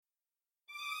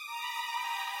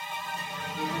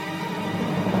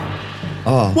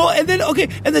Oh. Well, and then, okay,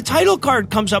 and the title card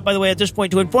comes up, by the way, at this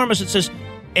point to inform us. It says,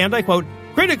 and I quote,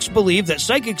 critics believe that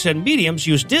psychics and mediums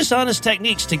use dishonest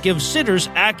techniques to give sitters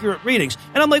accurate readings.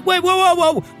 And I'm like, wait,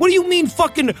 whoa. What do you mean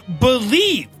fucking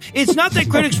believe? It's not that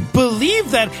critics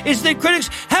believe that. It's that critics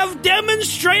have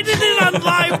demonstrated it on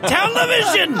live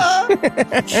television.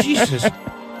 Jesus.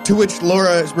 To which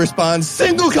Laura responds,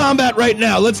 single combat right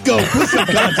now. Let's go. Push-up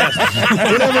contest.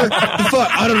 Whatever the fuck.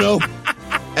 I don't know.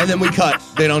 And then we cut.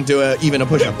 They don't do even a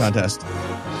push-up contest.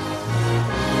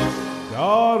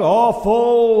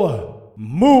 God-awful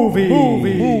movies.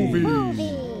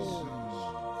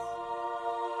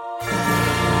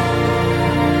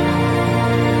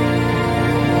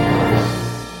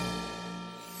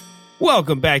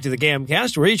 Welcome back to the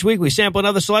Gamcast, where each week we sample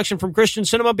another selection from Christian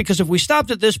cinema, because if we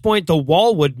stopped at this point, the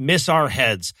wall would miss our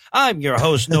heads. I'm your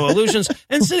host, Noah Illusions,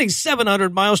 and sitting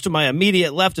 700 miles to my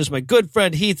immediate left is my good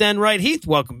friend Heath Enright. Heath,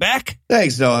 welcome back.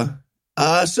 Thanks, Noah.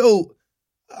 So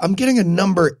I'm getting a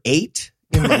number 8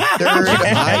 in my third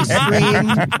eye screen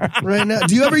right now.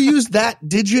 Do you ever use that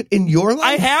digit in your life?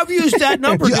 I have used that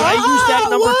number. I used that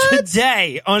number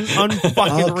today on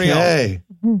fucking real. Okay.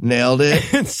 Nailed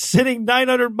it. And sitting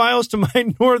 900 miles to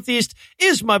my northeast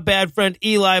is my bad friend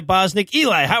Eli Bosnick.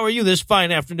 Eli, how are you this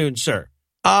fine afternoon, sir?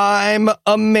 I'm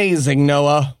amazing,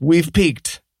 Noah. We've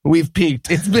peaked.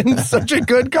 It's been such a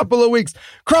good couple of weeks.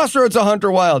 Crossroads of Hunter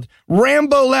Wild,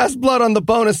 Rambo Last Blood on the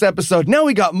bonus episode. Now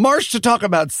we got Marsh to talk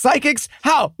about psychics.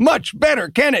 How much better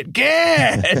can it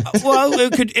get? Well,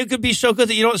 it could be so good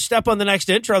that you don't step on the next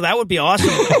intro. That would be awesome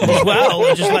as well.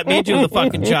 And just let me do the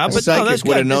fucking job. But Psychic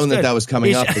would have known that was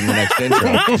coming up in the next intro.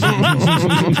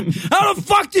 How the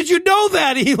fuck did you know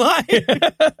that, Eli?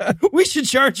 We should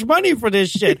charge money for this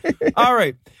shit. All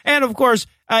right. And of course,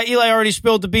 Eli already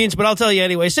spilled the beans, but I'll tell you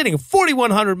anyway. Sitting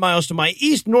 4,100 miles to my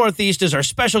east-northeast is our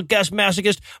special guest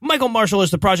masochist. Michael Marshall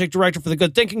is the project director for the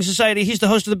Good Thinking Society. He's the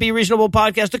host of the Be Reasonable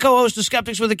podcast, the co-host of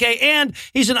Skeptics with a K, and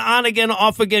he's an on-again,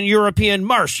 off-again European.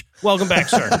 Marsh, welcome back,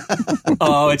 sir.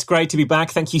 Oh, it's great to be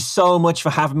back. Thank you so much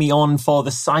for having me on for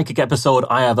the psychic episode.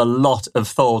 I have a lot of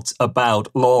thoughts about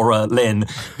Laura Lynn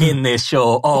in this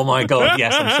show. Oh, my God.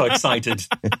 Yes, I'm so excited.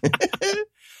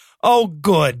 Oh,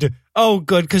 good.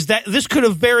 Because this could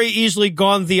have very easily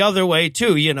gone the other way,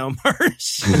 too, you know,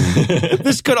 Marsh.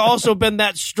 This could also been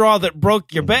that straw that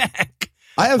broke your back.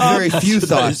 I have very few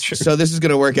thoughts, so this is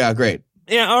going to work out great.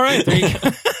 Yeah, all right. There you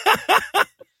go.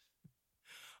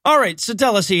 All right, so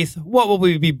tell us, Heath, what will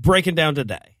we be breaking down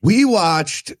today? We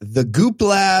watched the Goop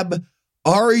Lab,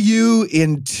 You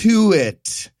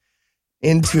Intuit?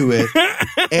 And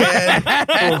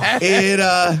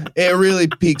it really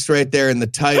peaks right there in the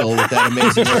title with that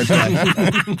amazing wordplay.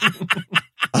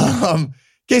 In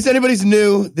case anybody's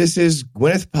new, this is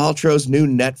Gwyneth Paltrow's new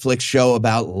Netflix show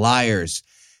about liars.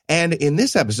 And in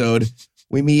this episode,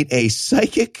 we meet a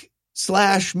psychic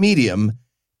 / medium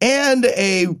and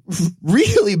a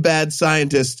really bad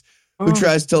scientist who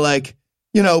tries to,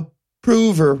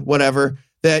 prove or whatever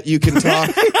that you can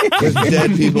talk with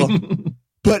dead people.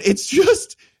 But it's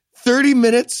just 30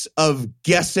 minutes of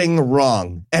guessing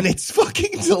wrong, and it's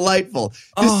fucking delightful.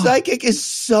 The psychic is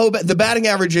so bad. The batting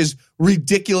average is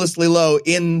ridiculously low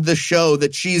in the show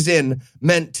that she's in,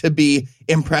 meant to be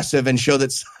impressive and show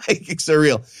that psychics are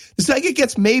real. The psychic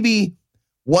gets maybe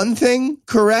one thing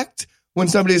correct when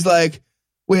somebody's like,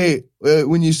 wait,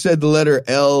 when you said the letter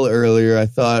L earlier, I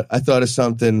thought of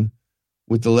something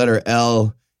with the letter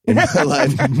L in my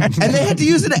life. And they had to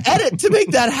use an edit to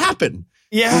make that happen.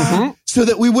 Yeah. So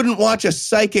that we wouldn't watch a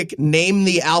psychic name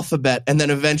the alphabet and then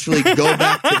eventually go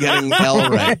back to getting L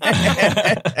right.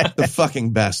 The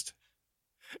fucking best.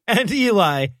 And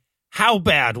Eli, how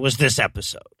bad was this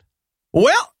episode?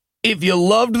 Well, if you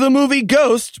loved the movie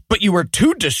Ghost, but you were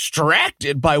too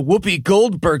distracted by Whoopi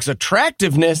Goldberg's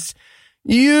attractiveness,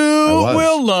 you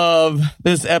will love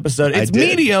this episode. It's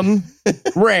medium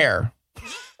rare.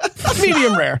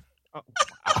 Medium rare. Oh,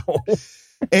 wow.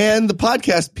 And the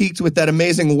podcast peaked with that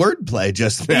amazing wordplay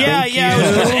just now.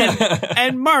 Yeah.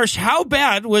 And Marsh, how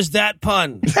bad was that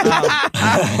pun?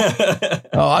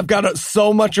 I've got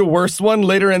so much a worse one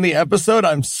later in the episode.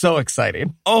 I'm so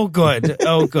excited. Oh, good.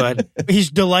 He's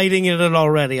delighting in it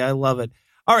already. I love it.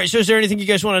 All right, so is there anything you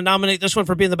guys want to nominate this one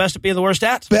for being the best at being the worst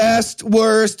at? Best,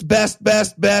 worst, best,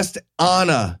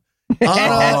 Anna.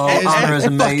 Anna is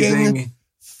my fucking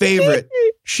favorite.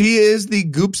 She is the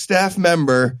Goop staff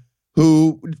member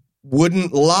who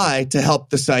wouldn't lie to help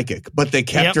the psychic, but they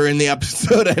kept her in the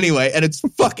episode anyway, and it's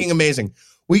fucking amazing.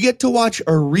 We get to watch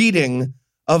a reading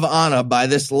of Anna by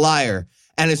this liar,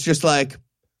 and it's just like,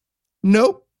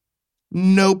 nope,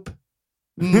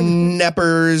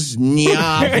 Neppers,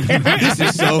 nyap. This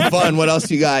is so fun. What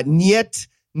else you got? Niet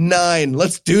 9.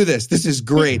 Let's do this. This is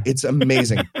great. It's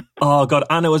amazing. Oh, God.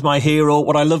 Anna was my hero.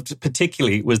 What I loved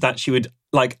particularly was that she would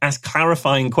ask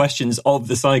clarifying questions of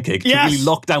the psychic to really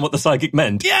lock down what the psychic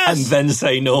meant and then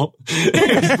say no.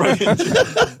 It was brilliant.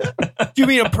 Do you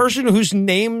mean a person whose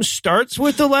name starts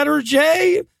with the letter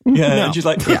J? Yeah. No. And she's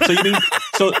like, so you mean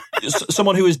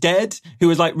someone who is dead, who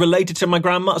is related to my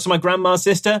grandma, so my grandma's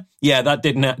sister? Yeah, that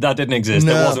didn't exist.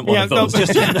 No. There wasn't one of those.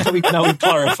 Just now we've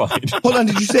clarified. Hold on,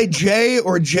 did you say J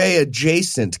or J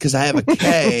adjacent? Because I have a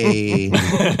K.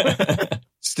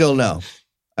 Still no.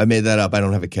 I made that up. I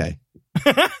don't have a K.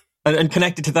 And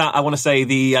connected to that, I want to say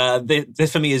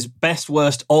this for me is best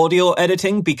worst audio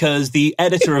editing, because the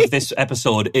editor of this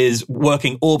episode is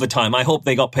working overtime. I hope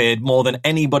they got paid more than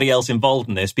anybody else involved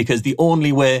in this, because the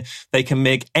only way they can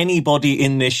make anybody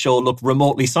in this show look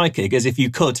remotely psychic is if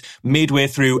you cut midway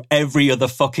through every other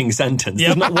fucking sentence.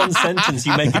 There's not one sentence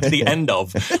you make it to the end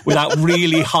of without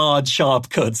really hard, sharp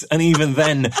cuts. And even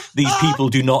then, these people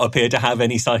do not appear to have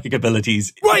any psychic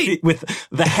abilities. Right. With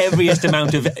the heaviest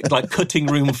amount of cutting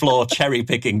room floor cherry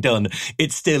picking done,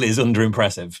 it still is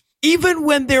underimpressive. Even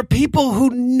when they're people who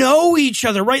know each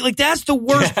other, right? That's the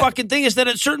worst fucking thing, is that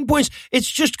at certain points, it's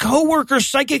just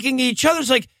coworkers psychicking each other. It's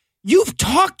like, you've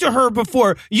talked to her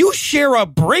before. You share a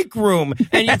break room,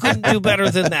 and you couldn't do better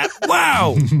than that.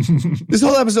 Wow. This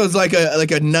whole episode is like a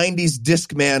 90s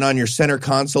Discman on your center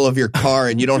console of your car,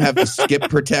 and you don't have the skip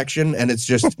protection, and it's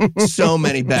just so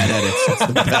many bad edits. It's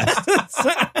the best.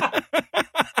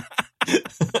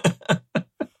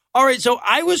 All right, so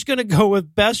I was going to go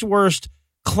with best worst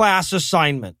class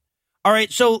assignment. All right,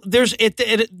 so there's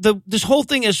this whole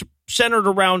thing is centered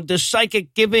around the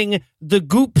psychic giving the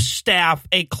Goop staff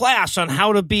a class on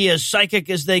how to be as psychic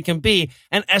as they can be.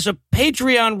 And as a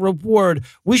Patreon reward,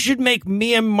 we should make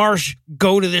me and Marsh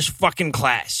go to this fucking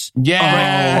class.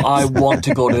 Yeah. Oh, I want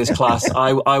to go to this class.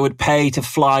 I would pay to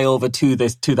fly over to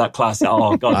that class.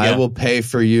 Oh, God, I will pay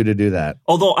for you to do that.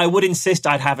 Although I would insist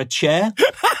I'd have a chair,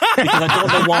 because I don't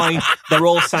know why they're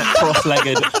all sat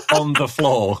cross-legged on the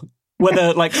floor.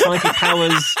 Whether psychic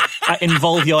powers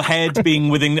involve your head being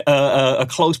within a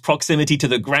close proximity to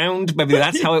the ground, maybe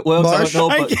that's how it works. Marsh, I don't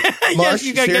know. But Marsh,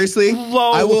 seriously,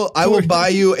 I will buy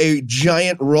you a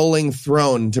giant rolling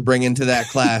throne to bring into that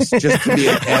class just to be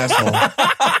an asshole.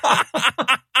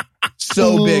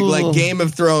 So big, like Game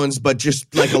of Thrones, but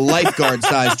just like a lifeguard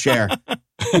sized chair.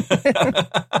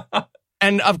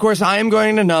 And of course, I am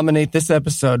going to nominate this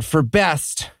episode for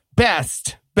best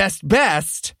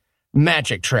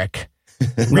magic trick.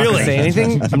 Really?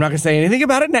 I'm not going to say anything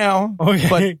about it now. Okay.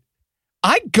 But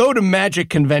I go to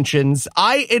magic conventions.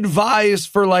 I advise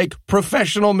for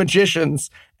professional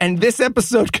magicians. And this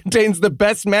episode contains the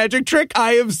best magic trick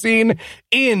I have seen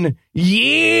in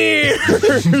years.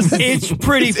 It's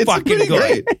pretty fucking good.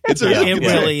 Great. It's It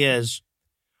really is.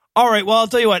 All right, well, I'll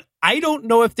tell you what. I don't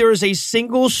know if there is a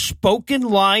single spoken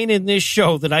line in this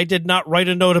show that I did not write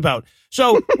a note about.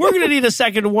 So we're going to need a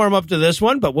second to warm up to this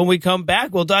one. But when we come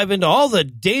back, we'll dive into all the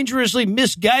dangerously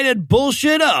misguided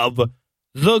bullshit of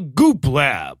the Goop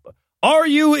Lab. Are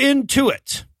you into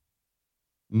it?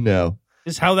 No.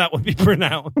 Is how that would be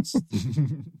pronounced.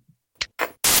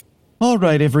 All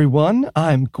right, everyone.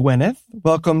 I'm Gwyneth.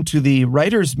 Welcome to the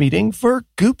writers' meeting for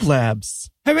Goop Labs.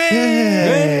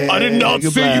 Hey. I did not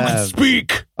Goop say you Lab. could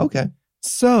speak. Okay.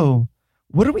 So,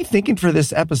 what are we thinking for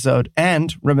this episode?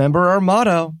 And remember our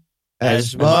motto.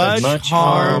 As much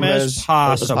harm as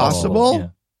possible.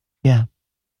 Possible? Yeah.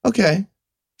 Okay.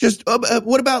 Just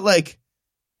what about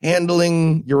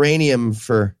handling uranium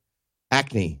for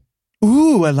acne?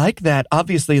 Ooh, I like that.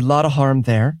 Obviously, a lot of harm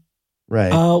there.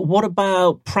 Right. What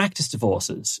about practice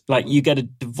divorces? You get a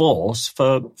divorce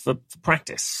for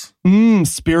practice.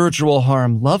 Spiritual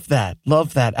harm. Love that.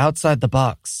 Love that. Outside the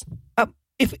box.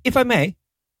 If I may,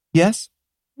 Yes?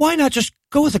 why not just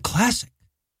go with a classic?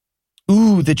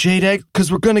 Ooh, the jade egg?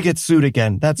 Because we're going to get sued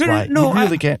again. That's why. No, You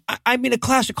really can't. I mean a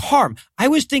classic harm. I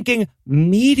was thinking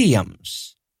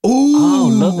mediums. Ooh,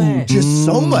 love it. Just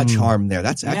so much harm there.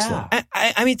 That's excellent. Yeah.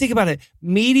 I mean, think about it.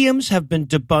 Mediums have been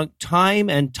debunked time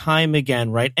and time again,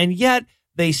 right? And yet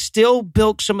they still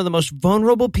bilk some of the most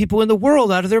vulnerable people in the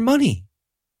world out of their money.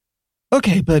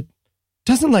 Okay, but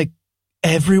doesn't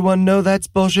everyone know that's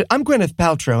bullshit? I'm Gwyneth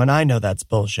Paltrow, and I know that's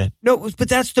bullshit. No, but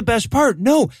that's the best part.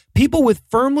 No, people with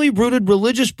firmly rooted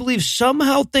religious beliefs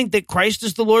somehow think that Christ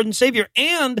is the Lord and Savior,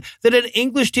 and that an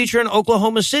English teacher in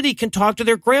Oklahoma City can talk to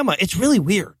their grandma. It's really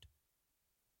weird.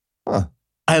 Huh.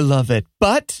 I love it,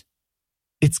 but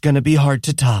it's going to be hard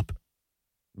to top.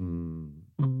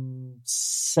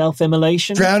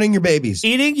 self-immolation? Drowning your babies.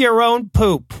 Eating your own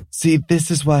poop. See, this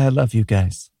is why I love you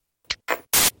guys.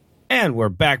 And we're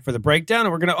back for the breakdown,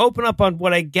 and we're going to open up on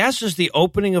what I guess is the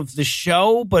opening of the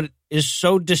show, but is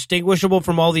so distinguishable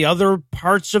from all the other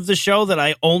parts of the show that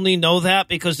I only know that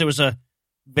because there was a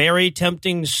very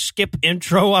tempting skip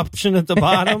intro option at the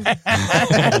bottom.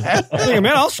 I'm thinking,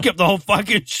 man, I'll skip the whole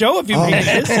fucking show if you make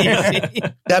it this easy.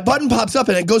 That button pops up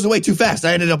and it goes away too fast.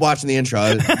 I ended up watching the intro.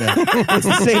 It's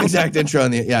the same exact intro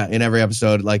in every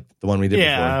episode, like the one we did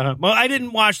before. Well, I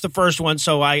didn't watch the first one,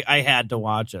 so I had to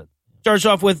watch it. Starts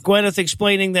off with Gwyneth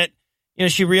explaining that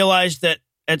she realized that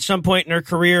at some point in her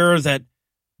career that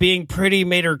being pretty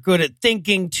made her good at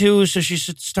thinking too, so she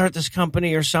should start this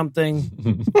company or something.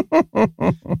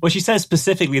 Well, she says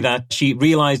specifically that she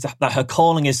realized that her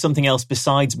calling is something else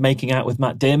besides making out with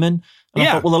Matt Damon. And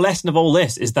I thought, well, the lesson of all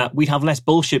this is that we'd have less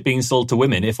bullshit being sold to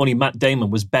women if only Matt Damon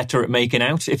was better at making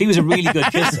out. If he was a really good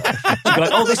kisser, she'd be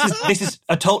like, oh, this is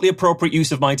a totally appropriate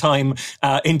use of my time,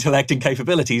 intellect and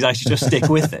capabilities. I should just stick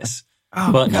with this. Oh,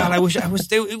 but God, I wish I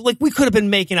was like, we could have been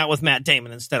making out with Matt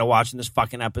Damon instead of watching this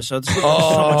fucking episode. This was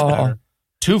so much better.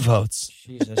 2 votes.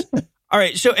 Jesus. All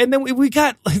right. So, and then we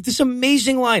got this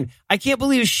amazing line. I can't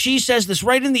believe she says this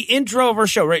right in the intro of her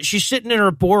show, right? She's sitting in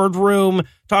her boardroom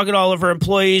talking to all of her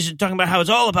employees and talking about how it's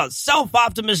all about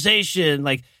self-optimization,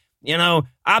 like,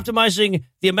 optimizing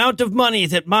the amount of money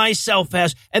that myself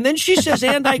has. And then she says,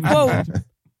 and I quote,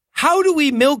 how do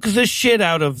we milk the shit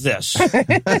out of this?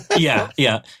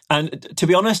 Yeah. And to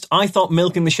be honest, I thought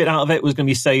milking the shit out of it was going to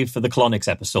be saved for the Clonics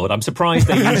episode. I'm surprised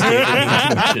they used it in the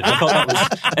introduction. I thought that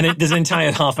was, and there's an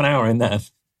entire half an hour in there.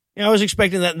 Yeah, I was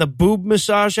expecting that in the boob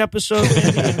massage episode.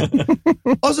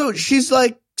 Also, she's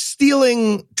like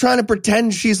trying to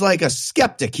pretend she's like a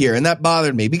skeptic here, and that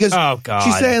bothered me because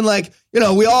she's saying like,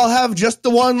 we all have just the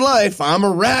one life. I'm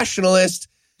a rationalist.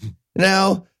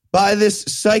 Now, buy this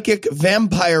psychic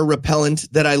vampire repellent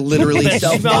that I literally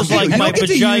smells like my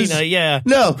vagina.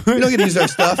 No, you don't get to use our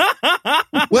stuff.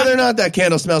 Whether or not that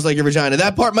candle smells like your vagina,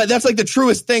 that's like the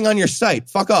truest thing on your site.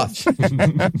 Fuck off.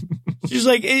 She's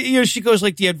like, she goes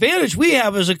like, the advantage we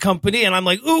have as a company, and I'm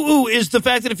like, ooh, is the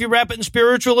fact that if you wrap it in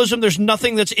spiritualism, there's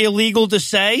nothing that's illegal to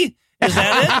say. Is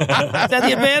that it? Is that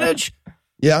the advantage?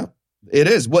 Yeah. It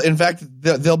is. Well, in fact,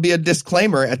 there'll be a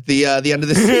disclaimer at the end of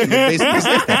the scene that basically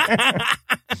says that.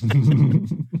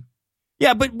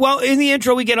 Yeah, but in the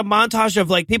intro, we get a montage of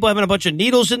like people having a bunch of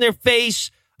needles in their face,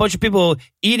 a bunch of people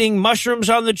eating mushrooms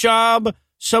on the job,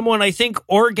 someone, I think,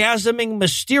 orgasming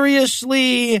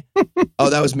mysteriously.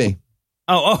 Oh, that was me.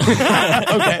 Oh.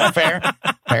 Okay,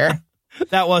 fair.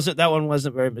 That one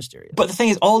wasn't very mysterious. But the thing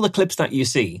is, all the clips that you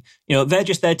see, they're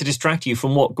just there to distract you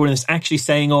from what Gwyneth's actually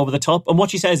saying over the top. And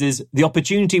what she says is, the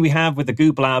opportunity we have with the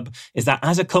Goop Lab is that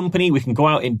as a company, we can go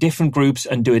out in different groups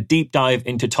and do a deep dive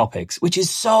into topics, which is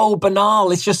so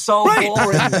banal. It's just so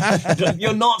boring.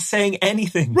 You're not saying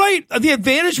anything. Right. The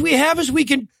advantage we have is we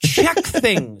can check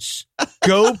things.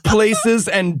 Go places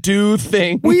and do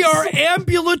things. We are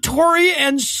ambulatory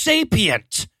and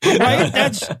sapient. Right?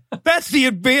 That's the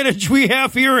advantage we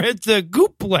have here at the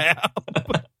Goop Lab.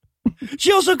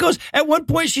 She also goes, at one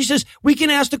point she says, we can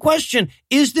ask the question,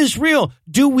 is this real?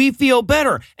 Do we feel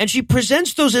better? And she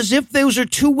presents those as if those are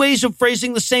two ways of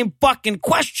phrasing the same fucking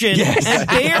question. Yes. And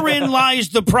therein lies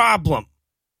the problem.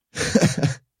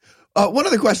 One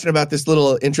other question about this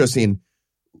little intro scene.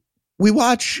 We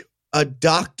watch a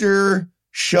doctor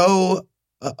show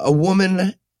a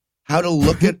woman how to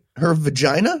look at her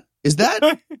vagina. Is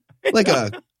that like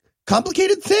a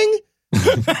complicated thing?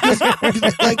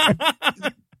 Like,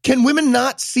 can women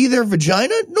not see their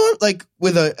vagina? Like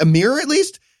with a mirror at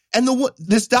least? And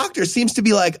this doctor seems to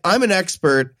be like, I'm an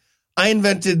expert. I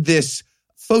invented this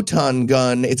photon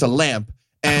gun. It's a lamp.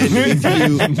 And if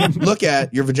you look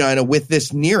at your vagina with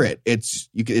this near it, it's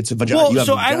a vagina. Well,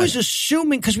 so I was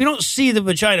assuming, because we don't see the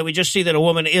vagina, we just see that a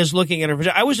woman is looking at her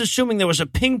vagina. I was assuming there was a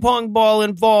ping pong ball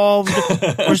involved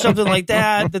or something like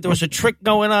that there was a trick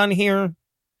going on here.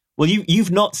 Well,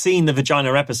 you've not seen the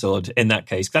vagina episode in that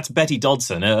case. That's Betty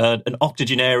Dodson, an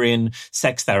octogenarian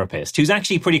sex therapist who's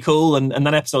actually pretty cool, and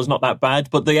that episode's not that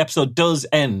bad. But the episode does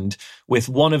end with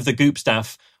one of the Goop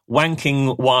staff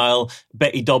wanking while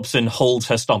Betty Dobson holds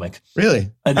her stomach.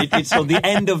 Really? And so the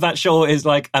end of that show is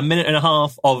like a minute and a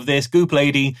half of this Goop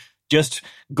lady just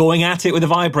going at it with a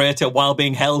vibrator while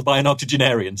being held by an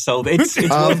octogenarian. So it's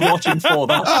worth watching for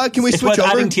that. Can we switch over?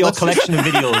 Adding to your collection of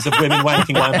videos of women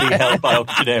wanking while being held by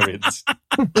octogenarians.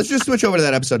 Let's just switch over to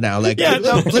that episode now. Let's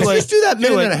just do that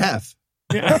minute and a half.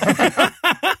 Yeah.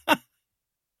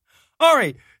 All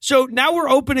right. So now we're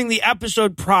opening the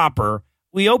episode proper.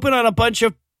 We open on a bunch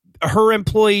of her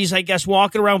employees, I guess,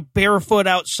 walking around barefoot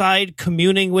outside,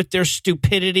 communing with their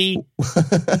stupidity.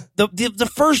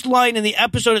 The first line in the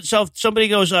episode itself, somebody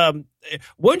goes,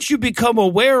 once you become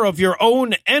aware of your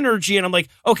own energy, and I'm like,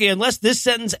 okay, unless this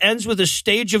sentence ends with a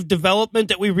stage of development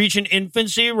that we reach in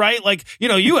infancy, right? Like,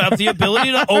 you have the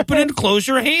ability to open and close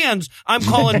your hands. I'm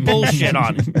calling bullshit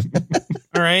on it.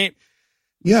 All right?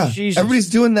 Yeah. Jesus. Everybody's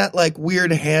doing that like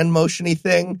weird hand motion-y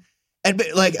thing. And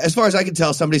like, as far as I can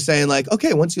tell, somebody's saying like,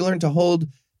 okay, once you learn to hold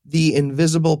the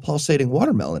invisible pulsating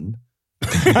watermelon.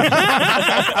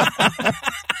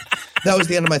 That was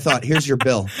the end of my thought. Here's your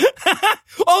bill.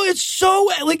 Oh, it's so,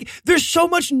 like, there's so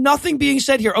much nothing being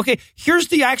said here. Okay, here's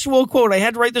the actual quote. I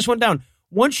had to write this one down.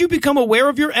 Once you become aware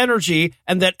of your energy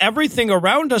and that everything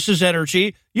around us is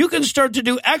energy, you can start to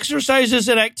do exercises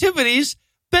and activities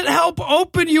that help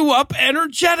open you up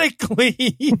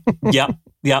energetically.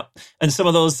 Yeah. And some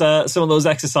of those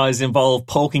exercises involve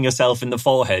poking yourself in the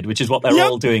forehead, which is what they're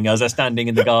all doing as they're standing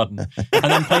in the garden.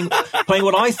 And then playing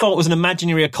what I thought was an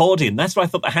imaginary accordion. That's what I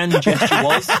thought the hand gesture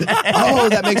was. Oh,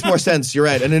 that makes more sense. You're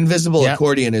right. An invisible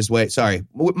accordion is sorry.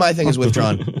 My thing is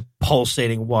withdrawn.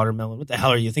 Pulsating watermelon. What the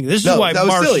hell are you thinking? This is No, why that was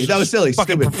Marsh silly. That was silly.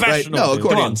 fucking Stupid. Right? professional. No, Come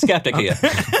accordion. on, skeptic here.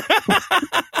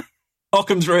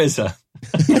 Occam's razor.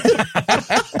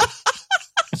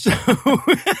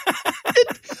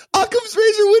 Occam's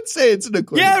razor would say it's an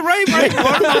accordion. Yeah, right.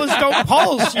 Watermelons don't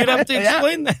pulse. You'd have to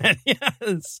explain that.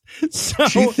 Yes. So,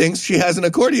 She thinks she has an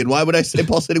accordion. Why would I say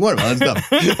pulsating watermelon?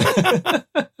 That's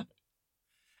dumb.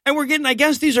 and we're getting, I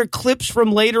guess these are clips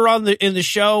from later on in the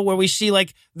show where we see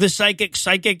like the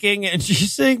psychicking, and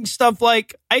she's saying stuff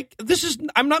like,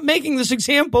 I'm not making this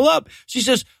example up. She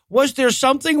says, was there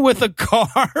something with a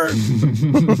car?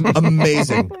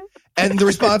 Amazing. And the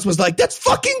response was like, that's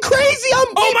fucking crazy. I'm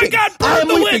weeping. Oh my God, burn I'm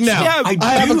the weeping witch. now. Yeah,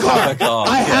 I have a car.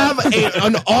 I have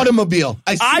an automobile.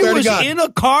 I swear was to God. in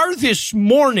a car this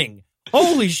morning.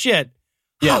 Holy shit.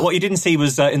 Yeah, what you didn't see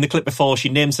was in the clip before, she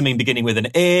named something beginning with an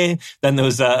A, then there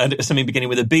was something beginning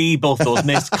with a B, both those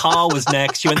missed. Car was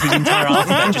next. She went through the entire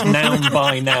alphabet, just noun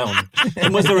by noun.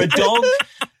 And was there a dog?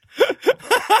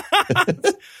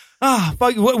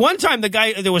 But one time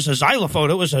there was a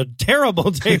xylophone. It was a terrible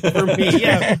day for me.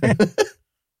 Yeah.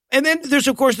 And then there's,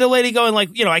 of course, the lady going like,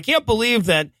 I can't believe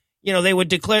that, they would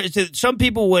declare, some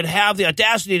people would have the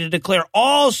audacity to declare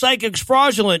all psychics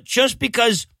fraudulent just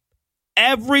because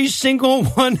every single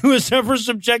one who has ever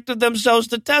subjected themselves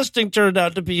to testing turned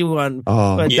out to be one.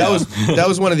 Oh, but that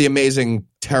was one of the amazing,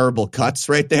 terrible cuts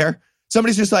right there.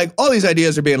 Somebody's just like, all these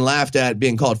ideas are being laughed at,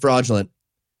 being called fraudulent.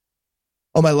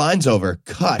 Oh, my line's over.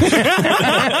 Cut.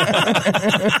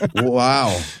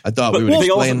 Wow. I thought we would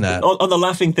explain that. On the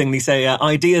laughing thing, they say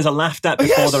ideas are laughed at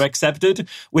before they're accepted,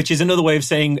 which is another way of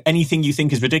saying anything you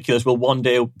think is ridiculous will one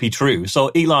day be true. So,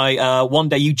 Eli, one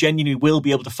day you genuinely will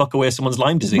be able to fuck away someone's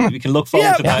Lyme disease. We can look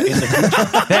forward to that in the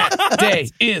future. That day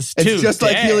is today. It's just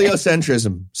like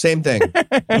heliocentrism. Same thing.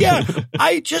 Yeah.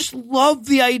 I just love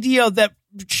the idea that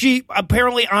she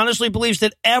apparently honestly believes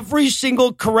that every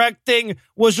single correct thing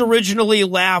was originally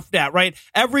laughed at, right?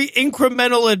 Every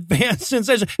incremental advance and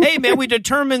says, hey, man, we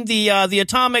determined the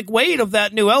atomic weight of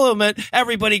that new element.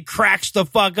 Everybody cracks the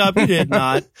fuck up. You did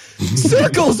not.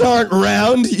 Circles aren't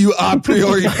round, you a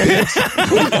priori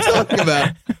bitch. What are you talking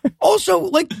about? Also,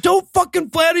 like, don't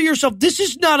fucking flatter yourself. This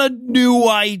is not a new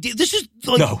idea. This is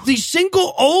like the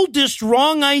single oldest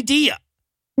wrong idea.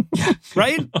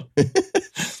 Right?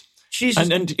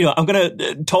 And I'm going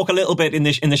to talk a little bit in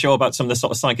the show about some of the sort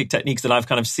of psychic techniques that I've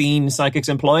kind of seen psychics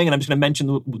employing, and I'm just going to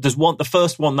mention the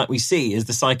first one that we see is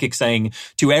the psychic saying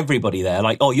to everybody there,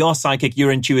 like, oh, you're psychic, you're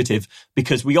intuitive,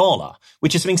 because we all are,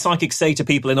 which is something psychics say to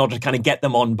people in order to kind of get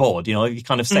them on board. If you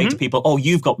kind of say to people, oh,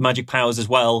 you've got magic powers as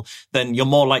well, then you're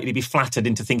more likely to be flattered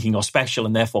into thinking you're special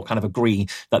and therefore kind of agree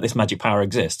that this magic power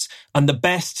exists. And the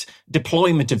best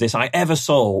deployment of this I ever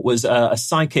saw was a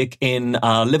psychic in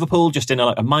Liverpool, just in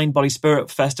a mind-body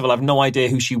spirit festival. I have no idea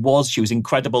who she was. She was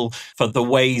incredible for the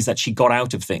ways that she got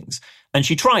out of things. And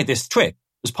she tried this trick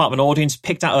as part of an audience,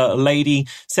 picked out a lady,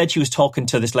 said she was talking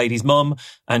to this lady's mum,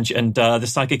 and the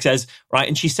psychic says, right,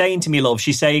 and she's saying to me, love,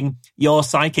 she's saying, you're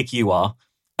psychic, you are.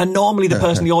 And normally the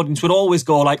person in the audience would always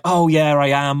go like, oh, yeah, I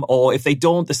am. Or if they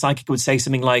don't, the psychic would say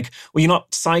something like, well, you're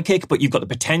not psychic, but you've got the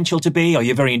potential to be, or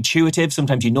you're very intuitive.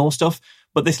 Sometimes you know stuff.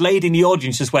 But this lady in the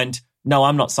audience just went, no,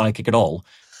 I'm not psychic at all.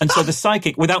 And so the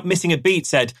psychic, without missing a beat,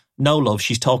 said, no, love,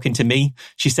 she's talking to me.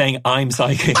 She's saying, I'm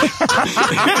psychic.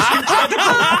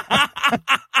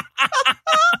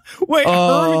 Wait,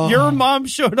 your mom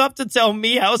showed up to tell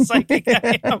me how psychic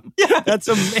I am. Yeah. That's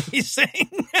amazing.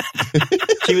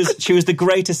 She was the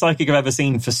greatest psychic I've ever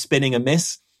seen for spinning a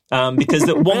miss. Because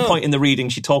at one point in the reading,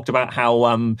 she talked about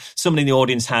how somebody in the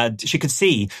audience she could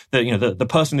see that the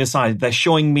person on the side, they're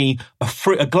showing me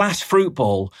a glass fruit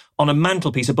bowl on a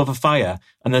mantelpiece above a fire,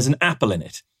 and there's an apple in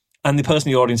it. And the person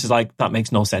in the audience is like, that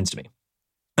makes no sense to me.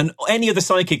 And any other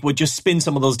psychic would just spin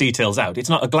some of those details out. It's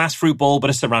not a glass fruit bowl, but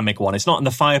a ceramic one. It's not in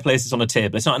the fireplace, it's on a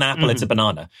table. It's not an apple, it's a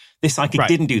banana. This psychic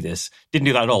didn't do that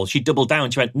at all. She doubled down.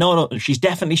 She went, no, she's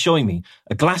definitely showing me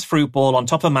a glass fruit bowl on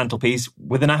top of a mantelpiece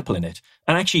with an apple in it.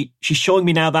 And actually, she's showing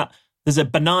me now that there's a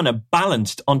banana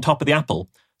balanced on top of the apple.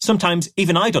 Sometimes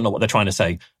even I don't know what they're trying to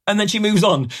say. And then she moves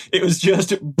on. It was just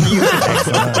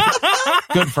beautiful.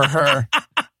 Good for her.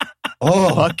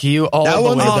 Oh, fuck you all that the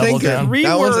one's way a double thinker. down. 3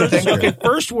 That one's a words. thinker. Okay,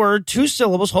 first word, 2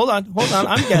 syllables. Hold on.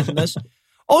 I'm getting this.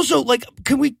 Also, like,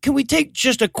 can we take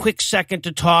just a quick second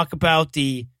to talk about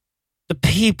the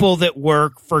people that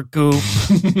work for Goop?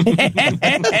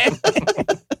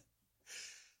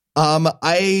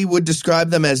 I would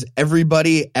describe them as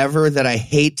everybody ever that I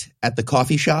hate at the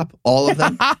coffee shop. All of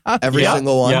them. Every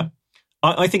single one. Yeah.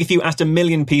 I think if you asked 1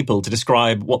 million people to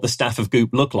describe what the staff of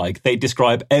Goop look like, they'd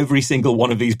describe every single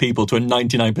one of these people to a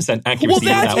 99% accuracy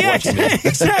without watching it.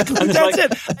 Exactly. That's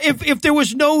it. If there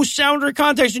was no sound or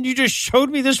context and you just showed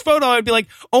me this photo, I'd be like,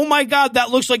 oh my God, that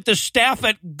looks like the staff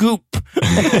at Goop.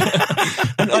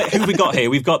 And who have we got here?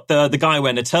 We've got the guy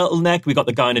wearing a turtleneck. We've got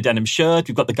the guy in a denim shirt.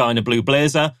 We've got the guy in a blue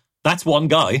blazer. That's one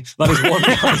guy. That is one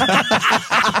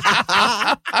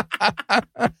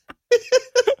guy.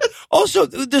 Also,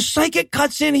 the psychic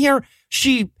cuts in here.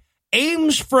 She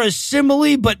aims for a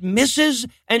simile but misses,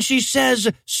 and she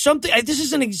says something. I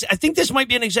think this might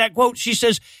be an exact quote. She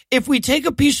says, "If we take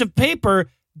a piece of paper,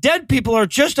 dead people are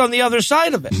just on the other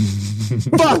side of it."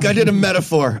 Fuck! I did a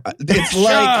metaphor.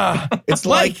 It's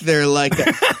like they're like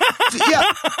that.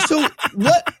 Yeah. So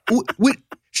what?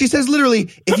 She says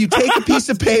literally, if you take a piece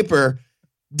of paper,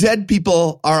 dead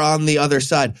people are on the other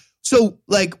side. So,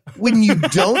 like, when you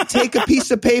don't take a piece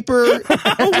of paper,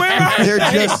 they're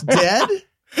just dead?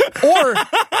 Or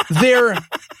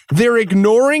they're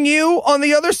ignoring you on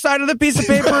the other side of the piece of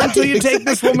paper until you take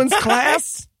this woman's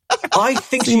class? I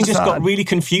think she just got really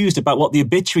confused about what the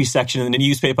obituary section in the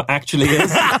newspaper actually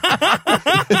is.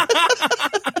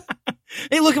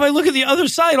 Hey, look, if I look at the other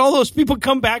side, all those people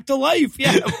come back to life.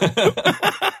 Yeah.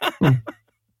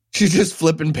 She's just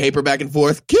flipping paper back and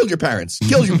forth. Killed your parents.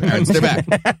 They're back.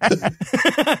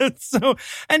 So,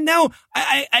 and now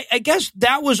I guess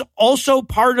that was also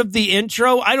part of the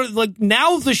intro. I don't like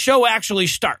now the show actually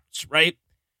starts, right?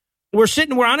 We're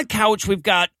on a couch. We've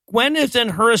got Gwyneth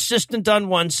and her assistant on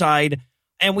one side,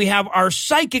 and we have our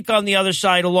psychic on the other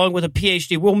side, along with a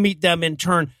PhD. We'll meet them in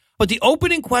turn. But the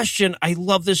opening question, I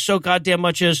love this so goddamn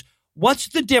much, is what's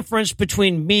the difference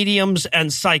between mediums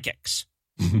and psychics?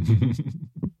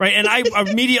 Right, and I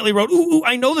immediately wrote, ooh,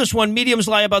 I know this one. Mediums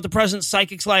lie about the present,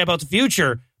 psychics lie about the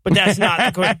future. But that's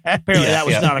not correct. Apparently, that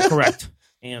was not a correct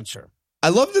answer. I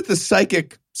love that the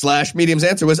psychic/medium's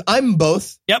answer was, I'm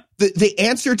both. Yep. The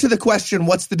answer to the question,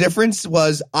 what's the difference,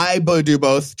 was I do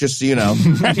both, just so you know.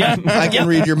 I can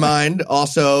read your mind.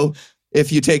 Also,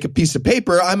 if you take a piece of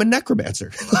paper, I'm a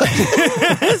necromancer.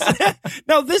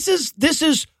 Now, this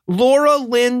is Laura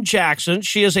Lynn Jackson.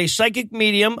 She is a psychic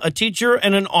medium, a teacher,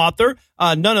 and an author.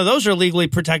 None of those are legally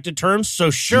protected terms, so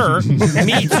sure,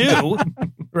 me too,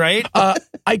 right?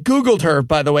 I Googled her,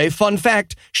 by the way. Fun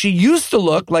fact, she used to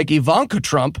look like Ivanka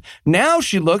Trump. Now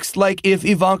she looks like if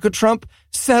Ivanka Trump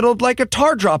settled like a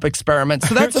tar drop experiment.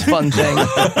 So that's a fun thing.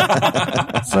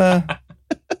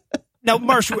 Now,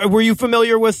 Marsh, were you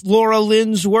familiar with Laura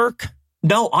Lynn's work?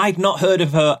 No, I'd not heard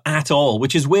of her at all,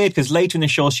 which is weird because later in the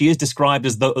show she is described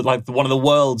as one of the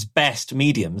world's best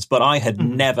mediums, but I had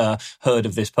never heard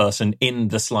of this person in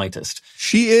the slightest.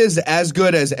 She is as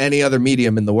good as any other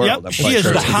medium in the world. Yep, she is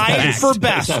the high for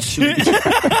best.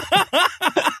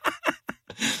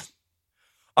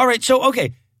 All right, so,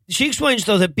 okay. She explains,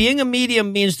 though, that being a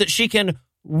medium means that she can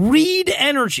read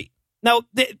energy. Now,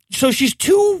 so she's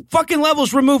 2 fucking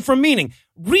levels removed from meaning.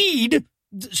 Read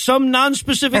some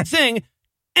non-specific thing,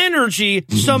 energy,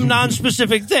 some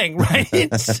non-specific thing,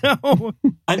 right? So,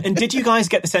 and did you guys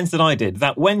get the sense that I did,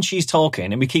 that when she's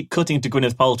talking, and we keep cutting to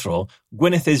Gwyneth Paltrow,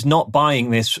 Gwyneth is not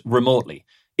buying this remotely.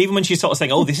 Even when she's sort of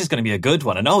saying, oh, this is going to be a good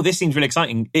one, and oh, this seems really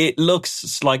exciting, it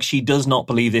looks like she does not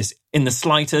believe this in the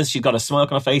slightest. She's got a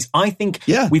smirk on her face. I think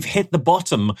we've hit the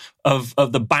bottom of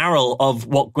the barrel of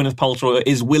what Gwyneth Paltrow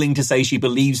is willing to say she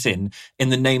believes in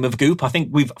the name of Goop. I think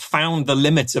we've found the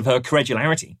limits of her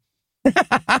credulity.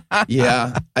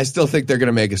 Yeah, I still think they're going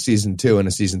to make a season 2 and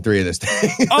a season 3 of this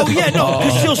thing. Oh, yeah, no,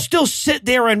 because she'll still sit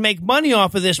there and make money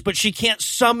off of this, but she can't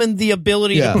summon the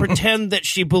ability to pretend that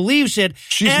she believes it.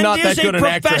 She's not that good an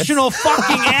actress. Professional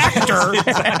fucking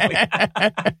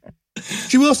actor.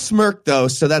 She will smirk, though,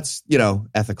 so that's,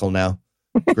 ethical now.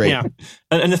 Great. Yeah.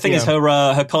 And the thing is,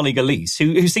 her colleague Elise,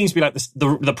 who seems to be like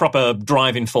the proper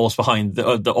driving force behind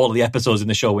all of the episodes in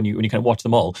the show when you kind of watch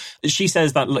them all, she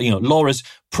says that Laura's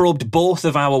probed both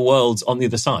of our worlds on the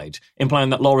other side, implying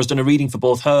that Laura's done a reading for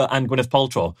both her and Gwyneth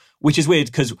Paltrow, which is weird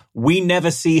because we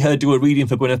never see her do a reading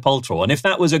for Gwyneth Paltrow. And if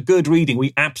that was a good reading,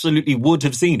 we absolutely would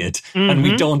have seen it, and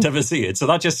we don't ever see it. So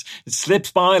that just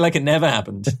slips by like it never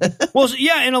happened. Well,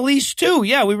 yeah, and Elise too.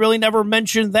 Yeah, we really never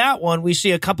mentioned that one. We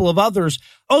see a couple of others.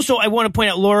 Also, I want to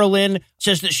point out Laura Lynn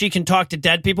says that she can talk to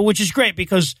dead people, which is great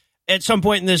because at some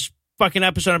point in this fucking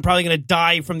episode, I'm probably going to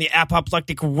die from the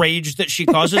apoplectic rage that she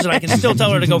causes, and I can still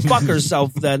tell her to go fuck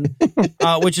herself then,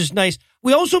 which is nice.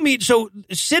 We also meet, so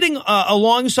sitting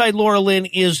alongside Laura Lynn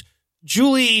is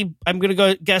Julie, I'm going to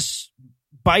go guess,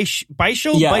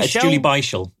 Beischel? Yeah, it's Julie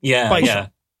Beischel. Yeah, Beischel. Yeah.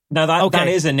 Now that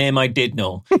is a name I did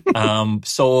know.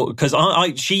 So because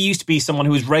she used to be someone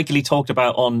who was regularly talked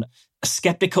about on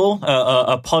Skeptical,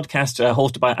 a podcast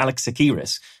hosted by Alex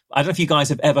Tsakiris. I don't know if you guys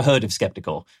have ever heard of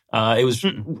Skeptical. It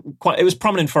was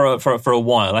prominent for a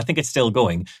while. I think it's still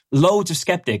going. Loads of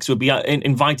skeptics would be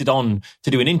invited on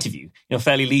to do an interview.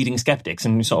 Fairly leading skeptics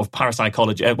and sort of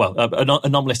parapsychologists,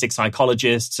 anomalistic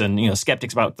psychologists, and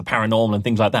skeptics about the paranormal and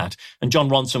things like that. And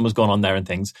John Ronson was going on there and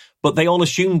things. But they all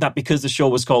assumed that because the show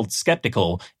was called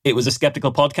Skeptical, it was a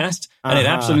skeptical podcast, and it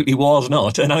absolutely was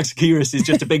not. And Alex Tsakiris is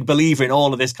just a big believer in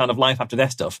all of this kind of life after death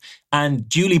stuff. And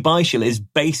Julie Beischel is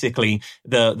basically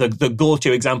the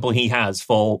go-to example he has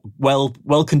for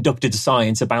well-conducted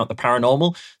science about the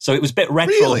paranormal. So it was a bit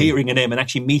retro hearing a name and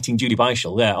actually meeting Julie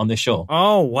Beischel there on this show.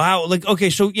 Oh, wow. Quick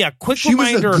reminder. She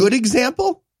was a good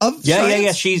example of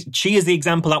science? Yeah. She is the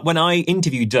example that when I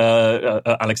interviewed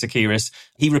Alex Tsakiris,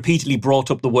 he repeatedly brought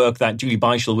up the work that Julie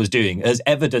Beischel was doing as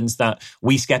evidence that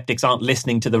we skeptics aren't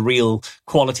listening to the real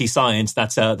quality science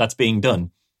that's being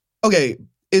done. Okay,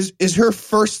 is her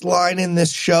first line in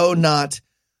this show not,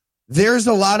 there's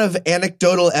a lot of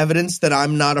anecdotal evidence that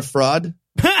I'm not a fraud?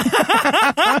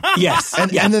 Yes.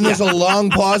 And then there's a long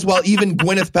pause while even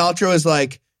Gwyneth Paltrow is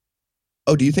like,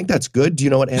 oh, do you think that's good? Do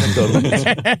you know what anecdotal is?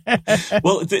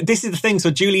 Well, this is the thing. So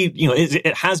Julie,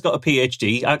 it has got a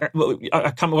PhD. I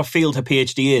can't remember what field her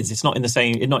PhD is. It's not in the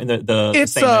same. Not in the.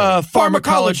 It's same area.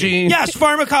 Pharmacology. Yes,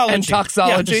 pharmacology and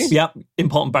toxology. Yes. Yep,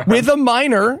 important background. With a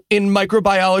minor in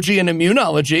microbiology and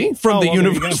immunology from the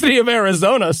University of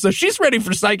Arizona. So she's ready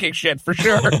for psychic shit for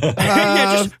sure.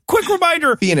 Just quick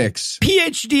reminder: Phoenix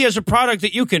PhD is a product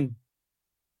that you can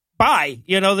buy,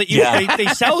 they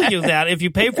sell you that. If you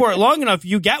pay for it long enough,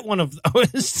 you get one of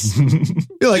those. I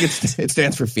feel like it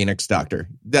stands for Phoenix Doctor.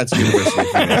 That's University of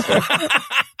Phoenix.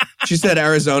 She said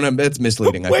Arizona. It's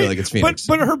misleading. I feel like it's Phoenix.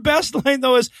 But her best line,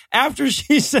 though, is after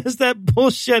she says that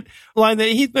bullshit line that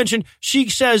Heath mentioned, she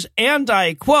says, and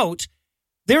I quote,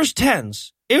 there's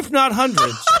tens, if not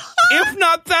hundreds, if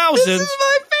not thousands, This is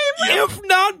my favorite. if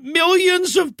not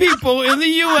millions of people in the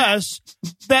U.S.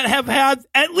 that have had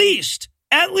at least,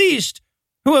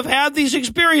 who have had these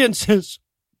experiences.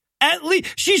 At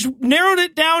least she's narrowed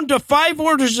it down to 5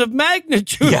 orders of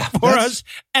magnitude for us,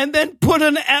 and then put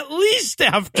an at least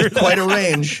after that. Quite a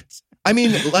range. I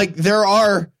mean, there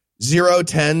are 0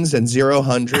 tens and 0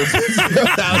 hundreds, 0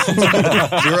 thousands,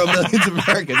 0 millions of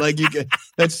Americans.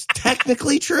 That's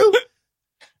technically true.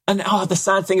 And the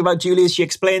sad thing about Julie is she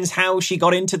explains how she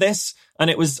got into this. And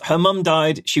it was her mum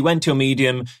died. She went to a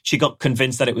medium. She got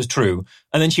convinced that it was true.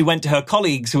 And then she went to her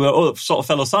colleagues who were all sort of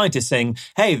fellow scientists saying,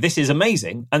 hey, this is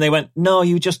amazing. And they went, no,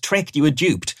 you were just tricked. You were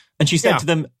duped. And she said to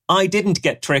them, I didn't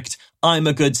get tricked. I'm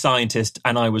a good scientist.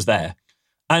 And I was there.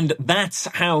 And that's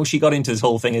how she got into this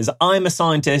whole thing is I'm a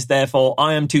scientist. Therefore,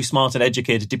 I am too smart and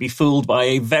educated to be fooled by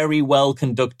a very well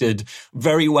conducted,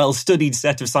 very well studied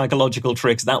set of psychological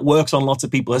tricks that works on lots of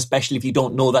people, especially if you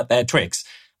don't know that they're tricks.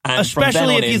 And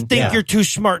especially if you think you're too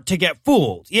smart to get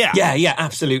fooled. Yeah,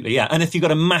 absolutely. Yeah. And if you've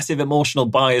got a massive emotional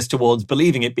bias towards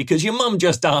believing it because your mum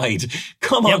just died.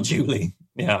 Come on, Julie.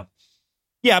 Yeah.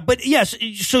 Yeah. But yes,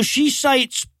 so she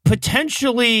cites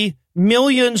potentially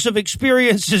millions of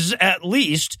experiences at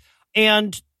least,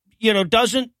 and,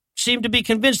 doesn't seem to be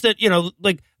convinced that,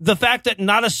 the fact that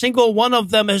not a single one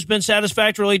of them has been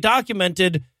satisfactorily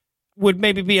documented would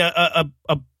maybe be a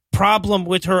problem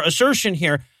with her assertion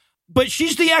here. But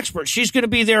she's the expert. She's going to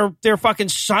be their fucking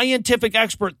scientific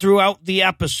expert throughout the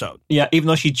episode. Yeah, even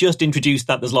though she just introduced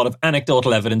that there's a lot of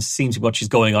anecdotal evidence seems to be what she's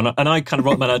going on. And I kind of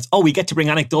wrote my notes, we get to bring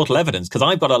anecdotal evidence, because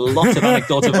I've got a lot of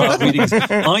anecdotal readings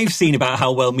I've seen about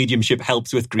how well mediumship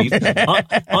helps with grief.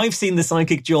 I've seen the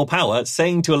psychic Joel Power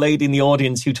saying to a lady in the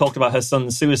audience who talked about her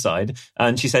son's suicide,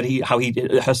 and she said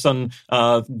her son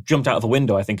jumped out of a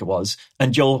window, I think it was,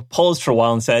 and Joel paused for a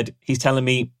while and said, he's telling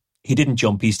me he didn't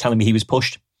jump, he's telling me he was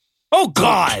pushed. Oh,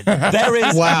 God. There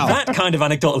is that kind of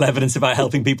anecdotal evidence about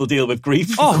helping people deal with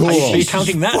grief. Oh, cool. Are you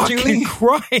counting that, Julie?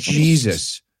 Christ.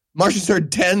 Jesus. Marcia's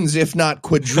heard tens, if not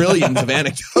quadrillions of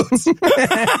anecdotes.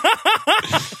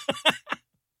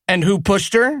 And who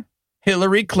pushed her?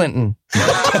 Hillary Clinton.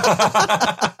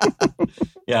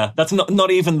 Yeah, that's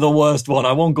not even the worst one.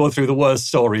 I won't go through the worst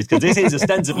stories, because this is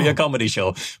ostensibly a comedy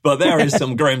show, but there is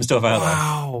some grim stuff out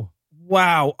there.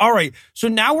 Wow. All right. So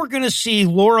now we're going to see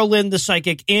Laura Lynn, the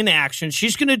psychic, in action.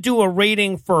 She's going to do a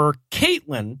rating for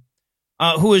Caitlin,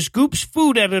 who is Goop's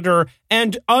food editor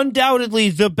and undoubtedly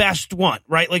the best one,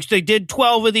 right? Like, they did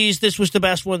 12 of these. This was the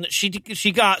best one that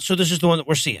she got. So this is the one that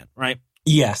we're seeing, right?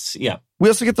 Yes. Yeah. We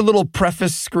also get the little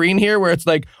preface screen here where it's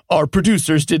like, our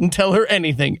producers didn't tell her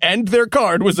anything, and their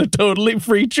card was a totally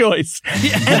free choice.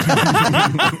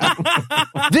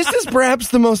 This is perhaps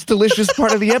the most delicious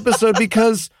part of the episode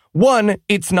because, one,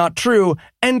 it's not true,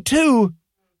 and two,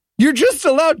 you're just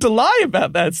allowed to lie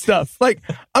about that stuff. Like,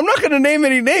 I'm not going to name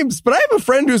any names, but I have a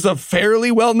friend who's a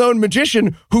fairly well-known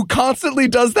magician who constantly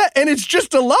does that, and it's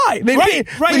just a lie.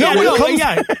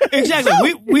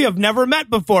 Exactly. We have never met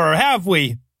before, have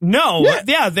we? No.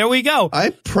 Yeah, there we go. I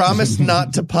promise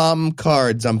not to palm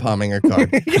cards. I'm palming her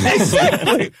card.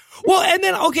 Exactly. Well, and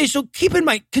then, okay, so keep in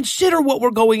mind, consider what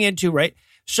we're going into, right?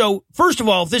 So, first of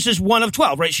all, this is one of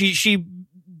 12, right? She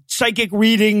psychic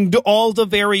reading all the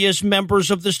various members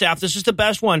of the staff. This is the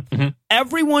best one. Mm-hmm.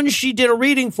 Everyone she did a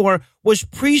reading for was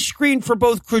pre-screened for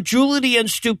both credulity and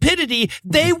stupidity.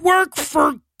 They work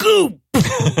for Goop.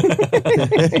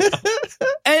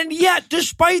 And yet,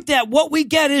 despite that, what we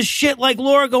get is shit like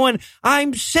Laura going,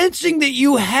 I'm sensing that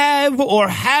you have or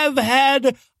have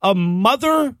had a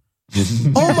mother.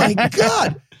 Oh my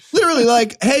God. Literally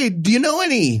like, hey, do you know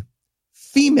any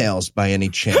females by any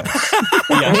chance?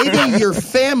 Maybe your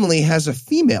family has a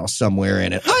female somewhere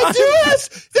in it. I do.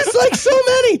 There's like so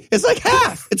many. It's like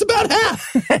half. It's about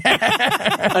half.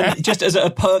 And just as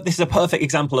this is a perfect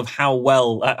example of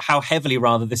how heavily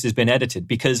this has been edited,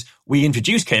 because we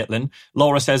introduce Caitlin.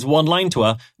 Laura says one line to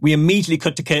her. We immediately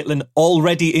cut to Caitlin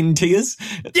already in tears.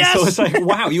 Yes! So it's like,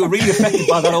 wow, you were really affected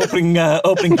by that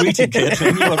opening greeting,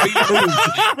 Caitlin. You were really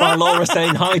moved by Laura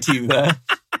saying hi to you there.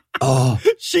 Oh.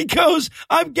 She goes,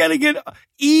 I'm getting an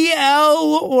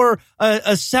EL or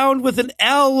a sound with an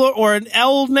L or an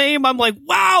L name. I'm like,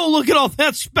 wow, look at all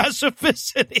that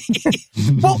specificity.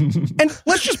 Well, and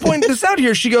let's just point this out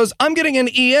here. She goes, I'm getting an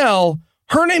EL.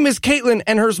 Her name is Caitlin,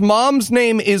 and her mom's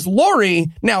name is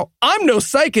Lori. Now, I'm no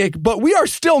psychic, but we are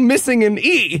still missing an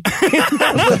E.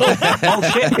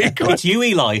 Oh, shit. It's you,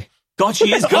 Eli. God,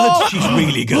 she is good. She's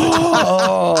really good.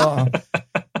 Oh.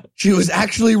 She was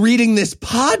actually reading this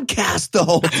podcast the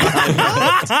whole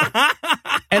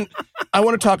time. And I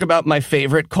want to talk about my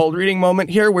favorite cold reading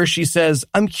moment here where she says,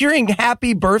 I'm hearing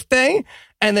happy birthday.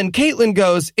 And then Caitlin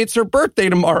goes, it's her birthday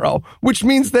tomorrow, which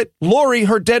means that Lori,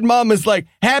 her dead mom, is like,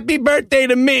 happy birthday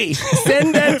to me.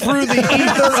 Send that through the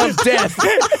ether of death.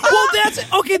 Well,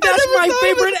 that's my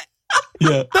favorite.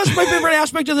 Yeah. That's my favorite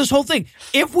aspect of this whole thing.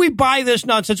 If we buy this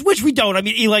nonsense, which we don't, I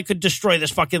mean, Eli could destroy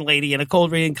this fucking lady in a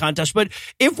cold reading contest, but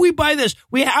if we buy this,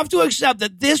 we have to accept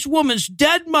that this woman's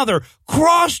dead mother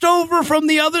crossed over from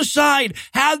the other side,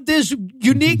 had this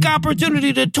unique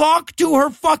opportunity to talk to her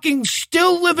fucking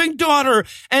still living daughter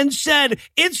and said,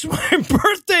 it's my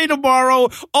birthday tomorrow.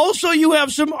 Also, you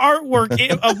have some artwork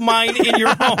of mine in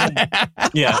your home.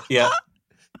 Yeah.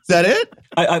 Is that it?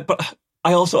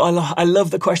 I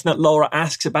love the question that Laura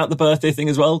asks about the birthday thing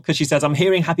as well, because she says, I'm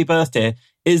hearing happy birthday.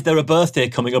 Is there a birthday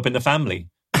coming up in the family?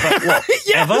 Like, what?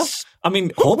 Yes. Ever? I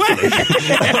mean, hopefully.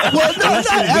 Well, no,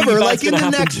 not ever. Like in the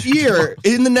next year,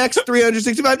 in the next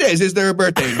 365 days, is there a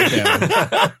birthday in your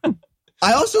family?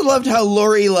 I also loved how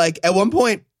Lori, like, at one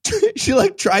point, she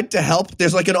like tried to help.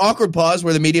 There's like an awkward pause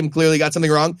where the medium clearly got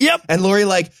something wrong. Yep. And Lori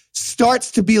like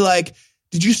starts to be like,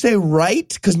 did you say right?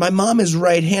 Because my mom is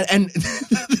right hand. And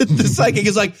the psychic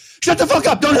is like, shut the fuck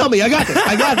up. Don't help me. I got this.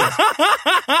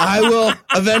 I will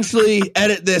eventually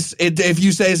edit this. If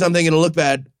you say something, it'll look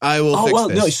bad. I will fix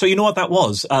this. No. So you know what that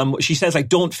was? She says, like,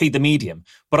 don't feed the medium.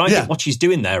 But I think what she's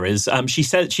doing there is she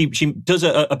says she does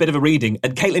a bit of a reading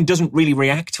and Caitlin doesn't really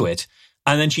react to it.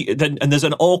 And then there's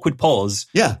an awkward pause.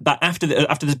 Yeah. That after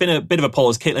there's been a bit of a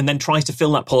pause, Caitlin then tries to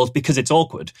fill that pause because it's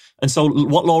awkward. And so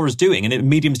what Laura's doing, and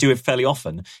mediums do it fairly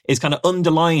often, is kind of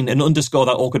underline and underscore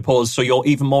that awkward pause so you're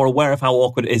even more aware of how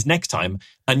awkward it is next time,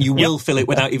 and you will fill it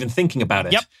without even thinking about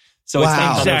it. Yep. So it's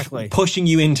then exactly pushing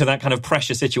you into that kind of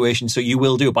pressure situation, so you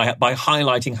will do it by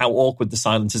highlighting how awkward the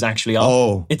silences actually are.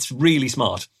 Oh. It's really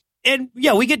smart. And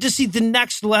yeah, we get to see the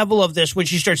next level of this when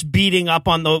she starts beating up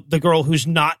on the girl who's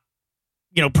not,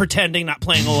 pretending, not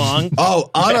playing along. Oh,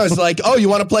 Anna's like, you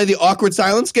want to play the awkward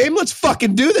silence game? Let's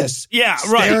fucking do this. Yeah,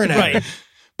 Staring at right. her.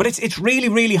 But it's really,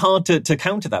 really hard to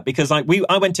counter that, because I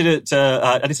went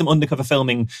I did some undercover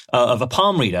filming of a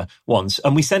palm reader once,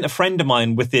 and we sent a friend of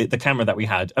mine with the camera that we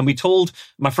had, and we told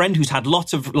my friend, who's had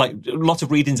lots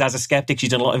of readings as a skeptic, she's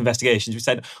done a lot of investigations, we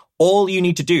said, all you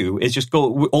need to do is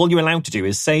all you're allowed to do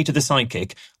is say to the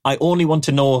psychic, I only want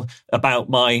to know about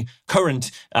my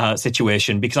current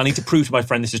situation because I need to prove to my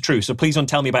friend this is true. So please don't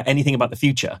tell me about anything about the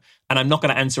future. And I'm not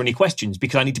going to answer any questions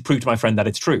because I need to prove to my friend that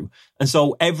it's true. And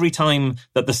so every time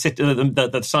that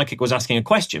the psychic was asking a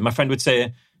question, my friend would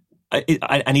say, I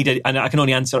can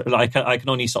only answer, like, I can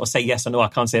only sort of say yes or no. I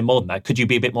can't say more than that. Could you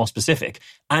be a bit more specific?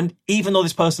 And even though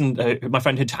this person, my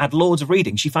friend, had loads of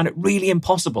reading, she found it really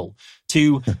impossible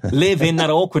to live in that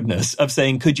awkwardness of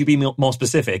saying, could you be more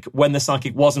specific, when the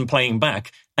psychic wasn't playing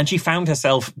back. And she found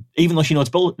herself, even though she knows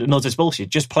it's bullshit,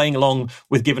 just playing along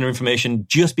with giving her information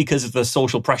just because of the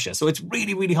social pressure. So it's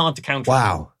really, really hard to counter.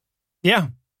 Wow. Yeah.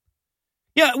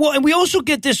 Yeah, well, and we also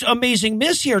get this amazing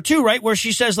miss here, too, right? Where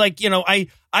she says, like,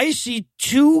 I see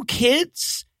 2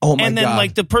 kids. Oh, my And then, God.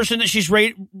 like, the person that she's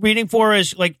reading for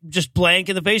is, like, just blank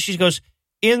in the face. She goes,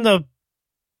 in the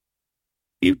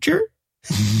future?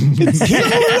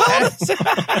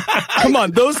 Come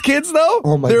on, those kids, though?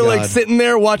 Oh, my They're God. like sitting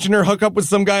there watching her hook up with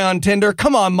some guy on Tinder.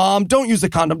 Come on, Mom, don't use a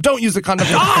condom. Don't use a condom.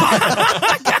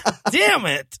 God damn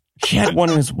it. She had one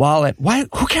in his wallet. Why?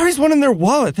 Who carries one in their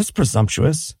wallet? That's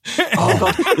presumptuous. Oh,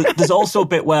 God. There's also a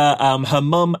bit where her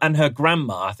mum and her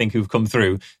grandma, I think, who've come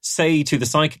through, say to the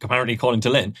psychic, apparently according to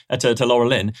Laura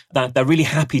Lynn, that they're really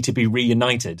happy to be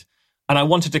reunited. And I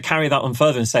wanted to carry that on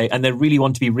further and say, and they really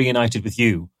want to be reunited with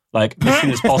you, like, as soon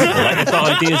as possible. Like, they've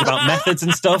got ideas about methods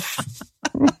and stuff.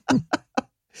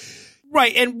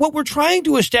 Right, and what we're trying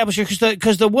to establish here,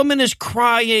 because the woman is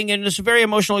crying, and it's a very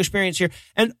emotional experience here,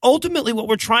 and ultimately what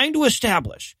we're trying to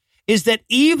establish is that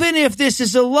even if this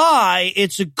is a lie,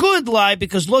 it's a good lie,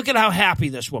 because look at how happy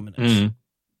this woman is,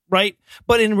 right?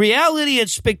 But in reality,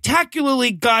 it's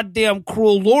spectacularly goddamn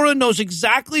cruel. Laura knows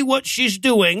exactly what she's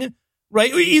doing,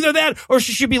 right? Either that, or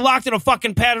she should be locked in a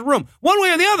fucking padded room. One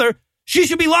way or the other, she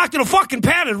should be locked in a fucking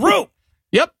padded room.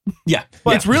 Yep. Yeah.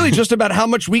 But it's really just about how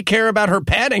much we care about her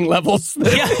padding levels.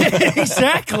 Yeah,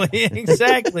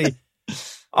 exactly.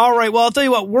 All right, well, I'll tell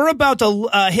you what, we're about to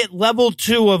hit level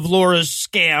 2 of Laura's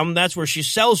scam. That's where she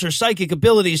sells her psychic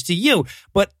abilities to you.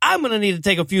 But I'm going to need to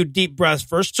take a few deep breaths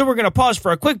first, so we're going to pause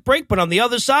for a quick break. But on the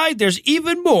other side, there's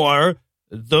even more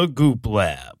The Goop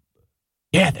Lab.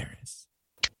 Yeah, there is.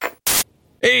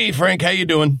 Hey, Frank, how you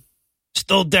doing?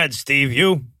 Still dead, Steve,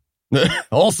 you?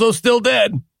 Also still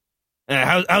dead.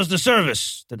 How's the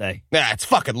service today? It's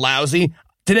fucking lousy.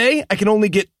 Today, I can only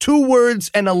get 2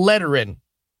 words and a letter in.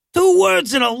 2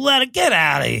 words and a letter. Get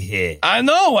out of here. I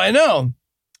know.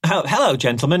 Hello,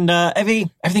 gentlemen.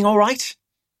 Everything all right?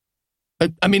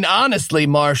 I mean, honestly,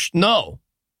 Marsh, no.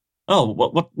 Oh,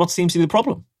 what seems to be the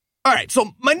problem? All right,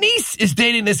 so my niece is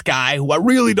dating this guy who I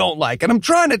really don't like, and I'm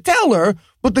trying to tell her,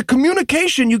 but the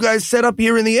communication you guys set up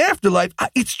here in the afterlife,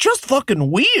 it's just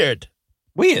fucking weird.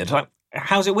 Weird?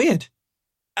 How's it weird?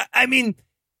 I mean,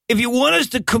 if you want us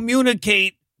to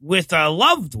communicate with our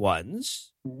loved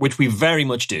ones... Which we very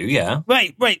much do, yeah.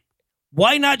 Right.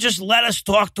 Why not just let us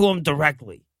talk to them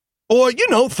directly? Or,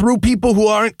 through people who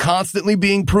aren't constantly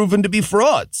being proven to be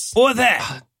frauds. Or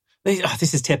that.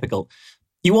 This is typical.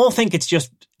 You all think it's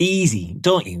just easy,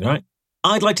 don't you, right?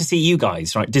 I'd like to see you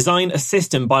guys, right, design a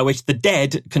system by which the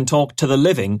dead can talk to the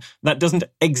living that doesn't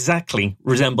exactly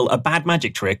resemble a bad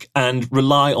magic trick and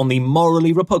rely on the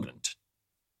morally repugnant.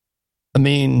 I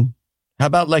mean, how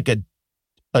about like a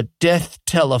death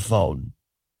telephone?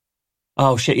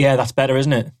 Oh, shit, yeah, that's better,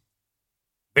 isn't it?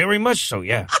 Very much so,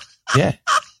 yeah. Yeah.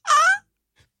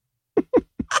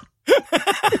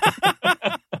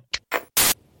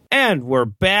 And we're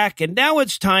back, and now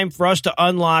it's time for us to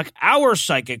unlock our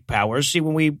psychic powers. See,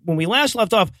 when we last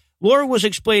left off, Laura was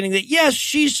explaining that, yes,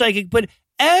 she's psychic, but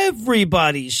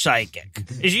everybody's psychic.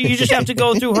 You just have to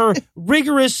go through her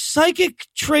rigorous psychic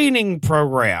training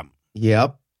program.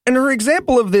 Yep. And her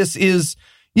example of this is,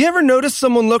 you ever notice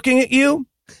someone looking at you?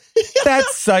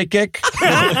 That's psychic.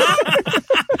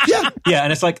 Yeah,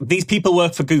 and it's like, these people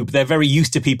work for Goop. They're very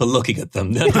used to people looking at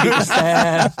them. They just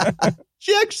stare.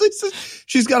 She actually says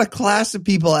she's got a class of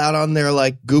people out on their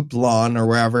like Goop lawn or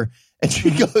wherever. And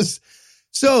she goes,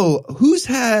 so who's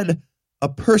had a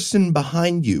person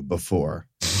behind you before?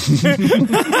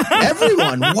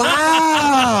 Everyone.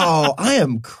 Wow. I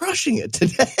am crushing it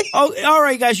today. Oh, all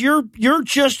right, guys. You're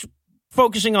just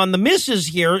focusing on the misses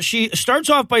here. She starts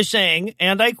off by saying,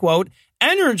 and I quote,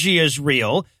 energy is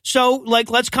real. So, like,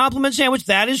 let's compliment Sandwich.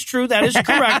 That is true. That is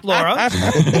correct, Laura.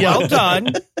 Well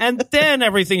done. And then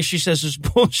everything she says is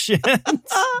bullshit.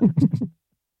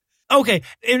 Okay,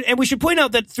 and we should point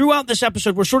out that throughout this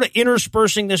episode, we're sort of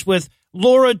interspersing this with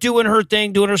Laura doing her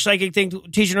thing, doing her psychic thing,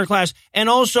 teaching her class, and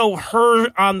also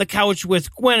her on the couch with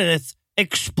Gwyneth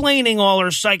explaining all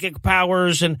her psychic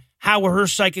powers and how her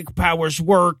psychic powers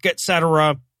work,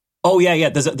 etc. Oh, yeah.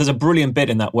 There's a brilliant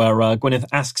bit in that where Gwyneth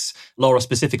asks Laura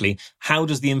specifically, how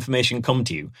does the information come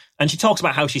to you? And she talks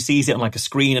about how she sees it on like a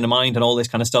screen in her mind and all this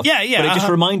kind of stuff. Yeah. But it just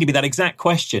reminded me that exact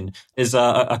question is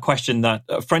a question that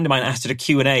a friend of mine asked at a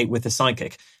Q&A with a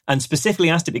psychic, and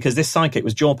specifically asked it because this psychic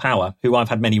was Joe Power, who I've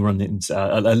had many run-ins,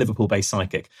 a Liverpool-based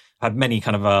psychic. I've had many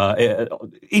kind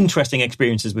of interesting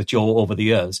experiences with Joe over the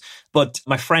years. But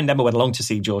my friend Emma went along to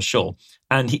see Joe's show.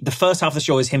 And the first half of the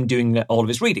show is him doing all of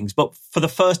his readings. But for the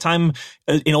first time,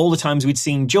 in all the times we'd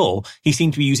seen Joe, he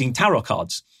seemed to be using tarot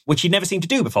cards, which he'd never seemed to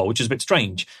do before, which was a bit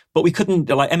strange. But we couldn't,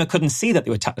 like, Emma couldn't see that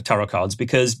they were tarot cards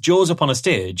because Joe's up on a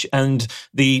stage and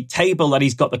the table that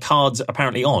he's got the cards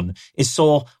apparently on is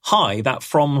so high that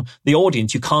from the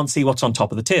audience, you can't see what's on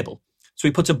top of the table. So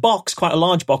he puts a box, quite a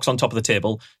large box on top of the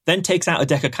table, then takes out a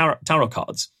deck of tarot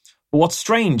cards. But what's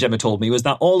strange, Emma told me, was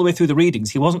that all the way through the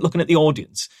readings, he wasn't looking at the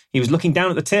audience. He was looking down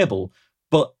at the table,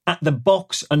 but at the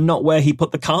box and not where he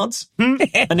put the cards. And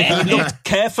if you looked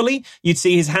carefully, you'd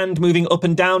see his hand moving up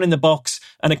and down in the box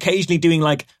and occasionally doing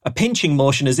like a pinching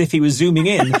motion as if he was zooming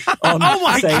in on,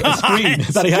 a screen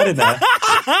that he had in there.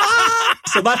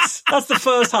 So that's the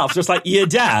first half. So it's like, your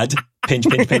dad, pinch,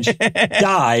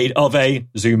 died of a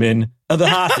zoom in of a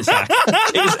heart attack.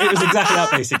 It was exactly that,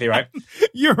 basically, right?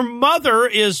 Your mother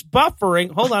is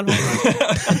buffering. Hold on.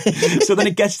 So then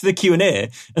it gets to the Q&A.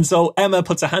 And so Emma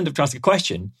puts her hand up to ask a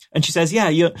question. And she says, yeah,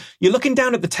 you're looking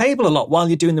down at the table a lot while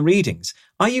you're doing the readings.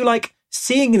 Are you like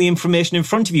seeing the information in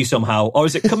front of you somehow? Or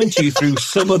is it coming to you through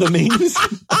some other means?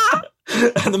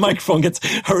 And the microphone gets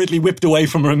hurriedly whipped away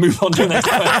from her and move on to the next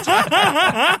question.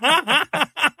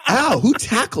 Ow, who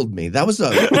tackled me? That was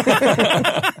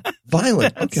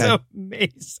violent. That's okay.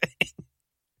 Amazing.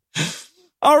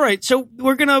 All right, so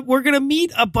we're gonna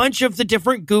meet a bunch of the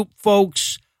different Goop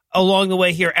folks along the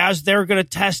way here as they're gonna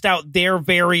test out their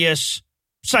various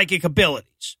psychic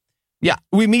abilities. Yeah,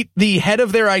 we meet the head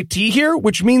of their IT here,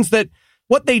 which means that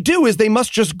what they do is they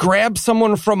must just grab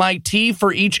someone from IT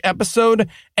for each episode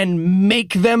and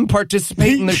make them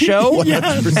participate in the show.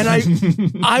 Yes. And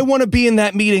I want to be in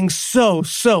that meeting so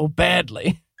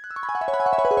badly.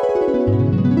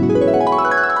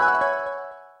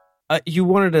 You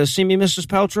wanted to see me, Mrs.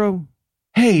 Paltrow?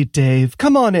 Hey, Dave,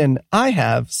 come on in. I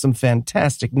have some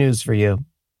fantastic news for you.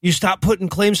 You stop putting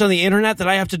claims on the internet that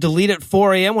I have to delete at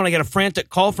 4 a.m. when I get a frantic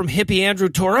call from hippie Andrew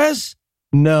Torres?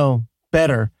 No,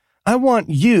 better. I want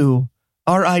you,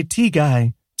 our IT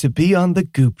guy, to be on the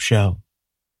Goop show.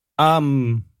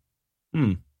 No,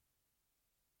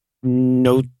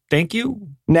 thank you.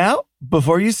 Now,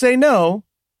 before you say no,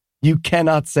 you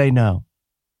cannot say no.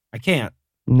 I can't.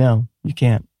 No, you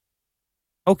can't.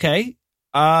 Okay.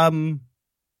 Could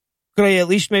I at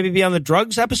least maybe be on the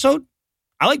drugs episode?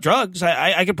 I like drugs.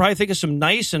 I could probably think of some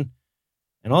nice and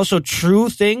also true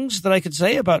things that I could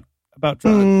say about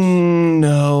drugs.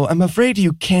 No, I'm afraid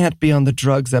you can't be on the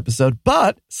drugs episode.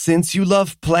 But since you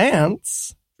love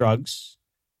plants, Drugs.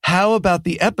 how about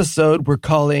the episode we're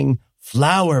calling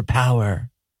Flower Power?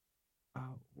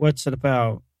 What's it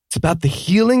about? It's about the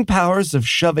healing powers of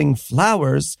shoving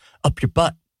flowers up your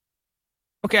butt.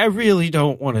 Okay, I really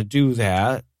don't want to do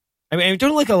that. I mean,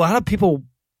 don't like a lot of people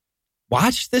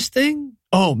watch this thing?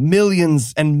 Oh,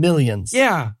 millions and millions.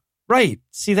 Yeah, right.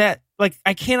 See that? Like,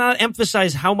 I cannot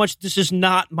emphasize how much this is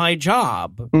not my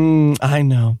job. I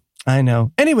know.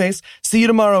 Anyways, see you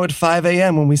tomorrow at 5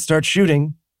 a.m. when we start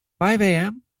shooting. 5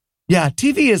 a.m.? Yeah,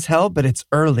 TV is hell, but it's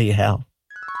early hell.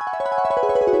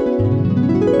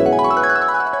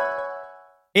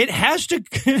 It has to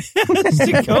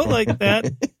go like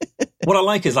that. What I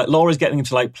like is like Laura's getting them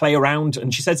to like play around,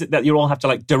 and she says that you all have to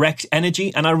like direct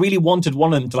energy. And I really wanted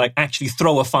one of them to like actually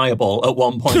throw a fireball at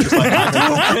one point. Just like,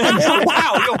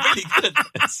 wow, you're really good at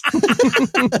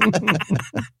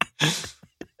this.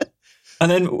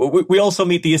 And then we also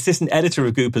meet the assistant editor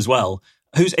of Goop as well.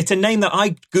 it's a name that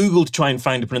I Googled to try and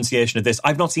find a pronunciation of this.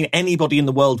 I've not seen anybody in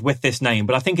the world with this name,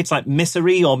 but I think it's like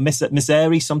Misery or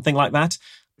Misery, something like that.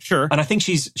 Sure. And I think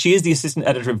she is the assistant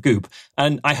editor of Goop.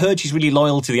 And I heard she's really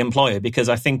loyal to the employer because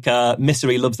I think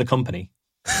Misery loves the company.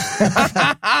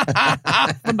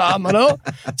 Phenomenal.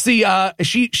 See,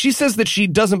 she says that she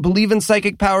doesn't believe in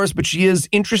psychic powers, but she is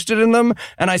interested in them.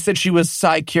 And I said she was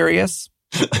psi-curious.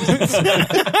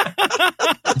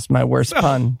 That's my worst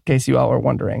pun, in case you all were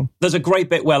wondering. There's a great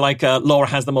bit where Laura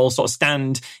has them all sort of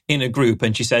stand in a group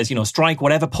and she says, strike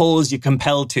whatever pose you're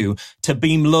compelled to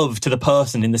beam love to the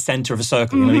person in the center of a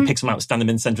circle. He picks them out, stand them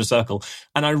in the center of a circle.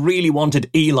 And I really wanted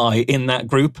Eli in that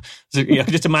group. So I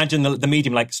could just imagine the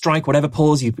medium, strike whatever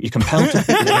pose you're compelled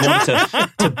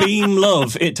to beam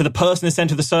love to the person in the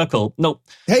center of the circle. No,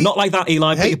 not like that,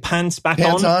 Eli. Put your pants back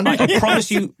on. I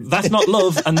promise you that's not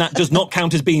love and that does not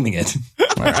count as beaming it.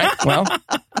 All right, well,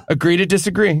 agree to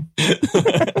disagree.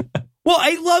 Well,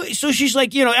 I love it. So she's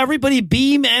like, everybody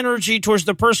beam energy towards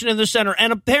the person in the center.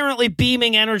 And apparently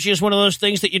beaming energy is one of those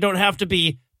things that you don't have to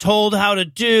be told how to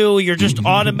do. You're just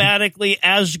automatically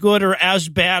as good or as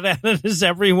bad at it as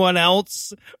everyone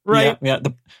else, right? Yeah.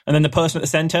 And then the person at the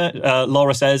center,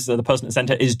 Laura says the person at the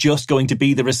center is just going to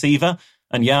be the receiver.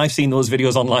 And yeah, I've seen those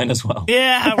videos online as well.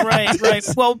 Yeah, right.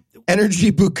 Well,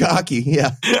 energy bukkake,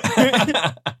 yeah.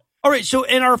 All right, so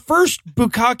in our first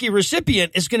bukkake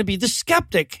recipient is going to be the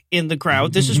skeptic in the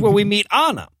crowd. This is where we meet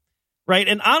Anna, right?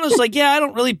 And Anna's like, yeah, I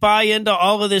don't really buy into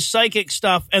all of this psychic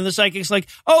stuff. And the psychic's like,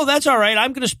 oh, that's all right.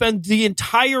 I'm going to spend the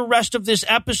entire rest of this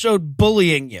episode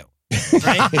bullying you,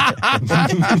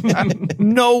 right?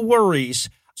 No worries.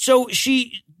 So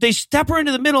they step her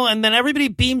into the middle and then everybody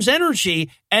beams energy.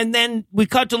 And then we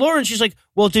cut to Laura and she's like,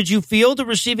 well, did you feel the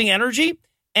receiving energy?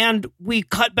 And we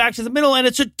cut back to the middle, and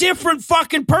it's a different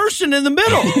fucking person in the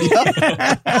middle.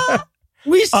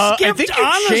 We skipped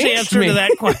Anna's answer to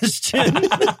that question.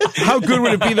 How good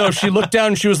would it be, though, if she looked down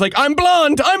and she was like, I'm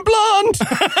blonde!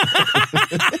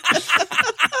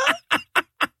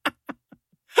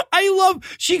 I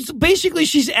love, she's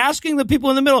asking the people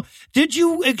in the middle, did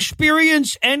you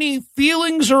experience any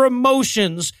feelings or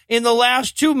emotions in the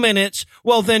last 2 minutes?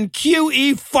 Well, then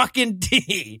QE fucking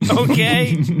D,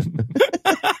 okay?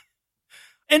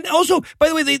 And also, by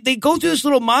the way, they go through this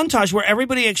little montage where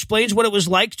everybody explains what it was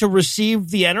like to receive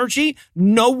the energy.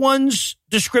 No one's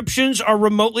descriptions are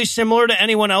remotely similar to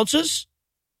anyone else's.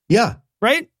 Yeah.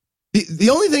 Right? The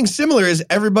only thing similar is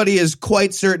everybody is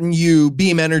quite certain you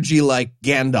beam energy like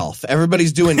Gandalf.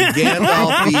 Everybody's doing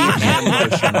Gandalf-y hand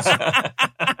motions.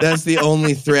 That's the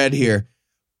only thread here.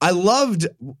 I loved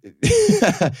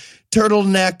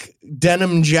turtleneck,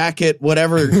 denim jacket,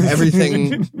 whatever,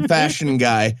 everything fashion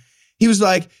guy. He was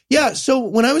like, yeah, so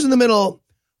when I was in the middle,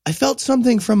 I felt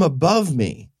something from above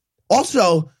me.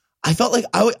 Also, I felt like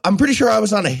I'm pretty sure I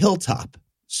was on a hilltop.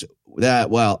 So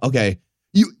okay.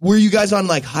 Were you guys on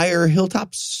higher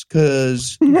hilltops?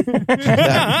 Because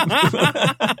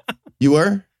you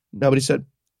were? Nobody said.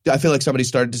 I feel like somebody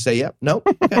started to say, yeah. No?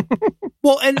 Okay.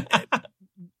 Well, and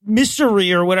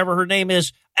Misery or whatever her name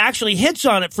is actually hits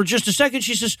on it for just a second.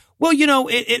 She says, well,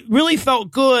 it really felt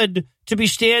good to be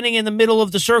standing in the middle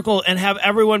of the circle and have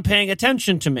everyone paying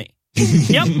attention to me.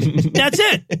 Yep. That's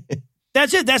it.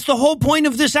 That's the whole point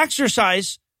of this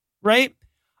exercise, right?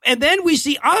 And then we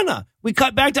see Anna. We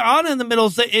cut back to Anna in the middle,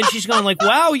 and she's going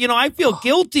wow, I feel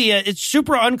guilty. It's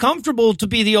super uncomfortable to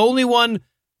be the only one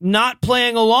not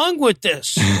playing along with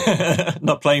this.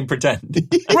 Not playing pretend.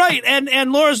 Right.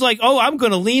 And Laura's like, oh, I'm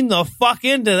going to lean the fuck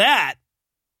into that.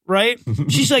 Right.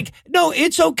 She's like, no,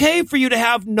 it's okay for you to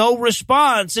have no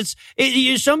response.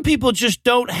 Some people just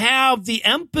don't have the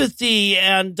empathy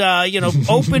and,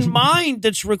 open mind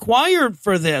that's required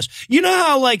for this. You know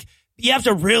how you have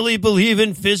to really believe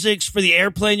in physics for the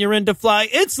airplane you're in to fly?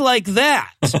 It's like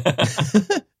that.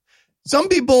 Some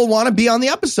people want to be on the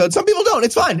episode. Some people don't.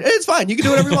 It's fine. You can do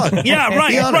whatever you want. Yeah,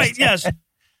 right. Yes.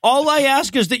 All I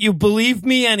ask is that you believe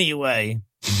me anyway.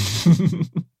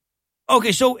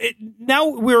 Okay, so now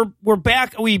we're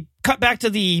back. We cut back to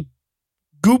the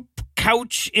Goop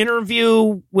couch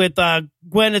interview with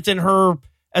Gwyneth and her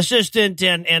assistant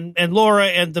and Laura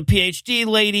and the PhD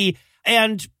lady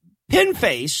and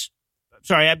Pinface.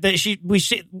 Sorry,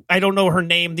 I don't know her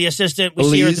name. The assistant we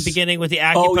see her at the beginning with the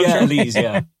acupuncture. Oh yeah, Elise.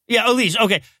 Yeah, yeah, Elise.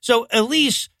 Okay, so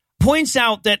Elise points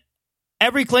out that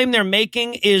every claim they're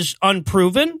making is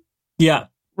unproven. Yeah.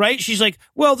 Right? She's like,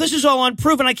 well, this is all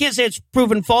unproven. I can't say it's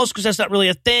proven false because that's not really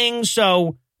a thing.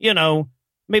 So,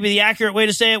 maybe the accurate way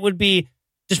to say it would be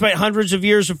Despite hundreds of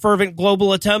years of fervent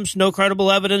global attempts, no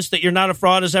credible evidence that you're not a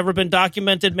fraud has ever been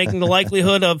documented, making the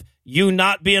likelihood of you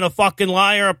not being a fucking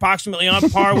liar approximately on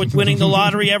par with winning the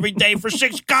lottery every day for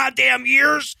 6 goddamn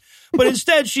years. But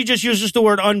instead, she just uses the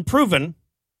word unproven.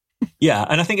 Yeah,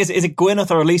 and I think, is it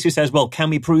Gwyneth or Elise who says, well, can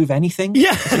we prove anything?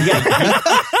 Yeah. So,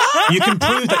 you can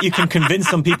prove that you can convince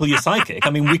some people you're psychic. I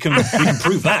mean, we can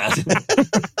prove that.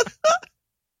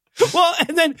 Well,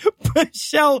 and then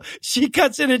Michelle, she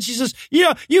cuts in and she says,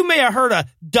 you may have heard of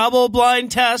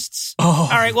double-blind tests. Oh.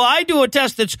 All right, well, I do a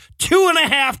test that's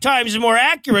 2.5 times more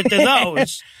accurate than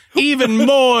those. Even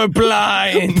more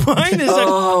blind. Mine is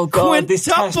a God, this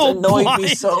test annoyed blind me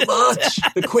so much.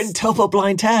 The quintuple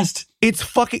blind test. It's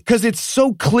fucking, because it's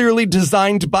so clearly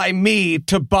designed by me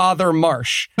to bother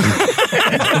Marsh.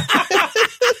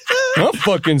 I'm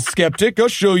fucking skeptic. I'll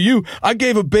show you. I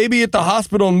gave a baby at the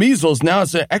hospital measles. Now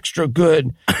it's an extra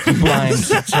good blind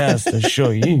test to show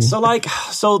you.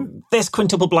 So this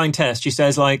quintuple blind test, she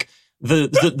says, like,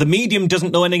 the medium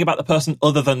doesn't know anything about the person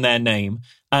other than their name,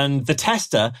 and the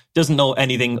tester doesn't know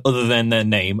anything other than their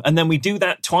name. And then we do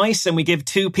that twice, and we give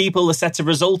 2 people a set of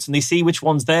results, and they see which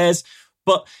one's theirs.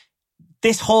 But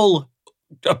this whole,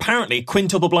 apparently,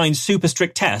 quintuple blind super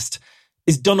strict test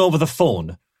is done over the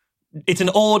phone. It's an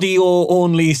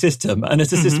audio-only system, and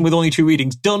it's a system with only 2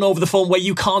 readings done over the phone where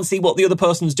you can't see what the other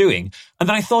person's doing. And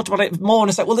then I thought about it more, and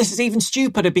I said, well, this is even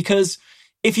stupider, because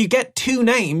if you get 2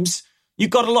 names, you've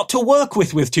got a lot to work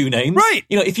with 2 names. Right.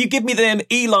 If you give me the name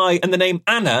Eli and the name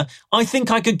Anna, I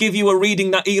think I could give you a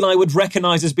reading that Eli would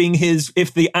recognize as being his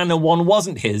if the Anna one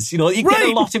wasn't his. You get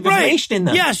a lot of information in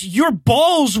there. Yes, your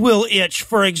balls will itch,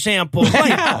 for example.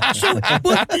 Right. So,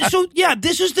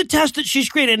 this is the test that she's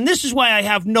created, and this is why I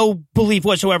have no belief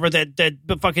whatsoever that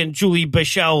fucking Julie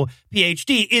Bichelle,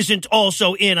 PhD, isn't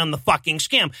also in on the fucking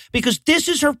scam, because this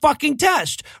is her fucking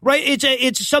test, right?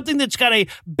 It's something that's got a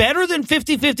better than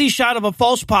 50-50 shot of a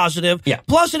false positive. Yeah.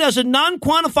 Plus, it has a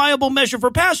non-quantifiable measure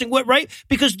for passing. Right?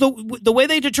 Because the way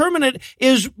they determine it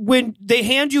is when they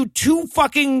hand you 2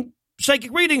 fucking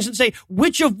psychic readings and say,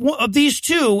 which of these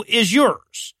 2 is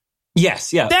yours?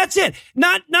 Yes, yeah. That's it.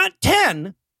 Not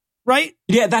 10, right?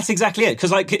 Yeah, that's exactly it.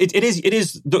 Because it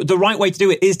is the right way to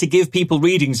do it is to give people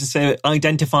readings to say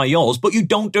identify yours, but you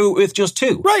don't do it with just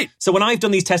 2. Right. So when I've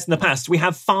done these tests in the past, we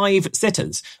have 5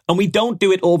 sitters, and we don't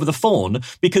do it over the phone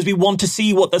because we want to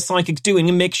see what the psychic's doing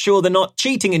and make sure they're not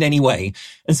cheating in any way.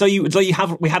 And so we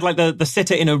had like the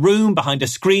sitter in a room behind a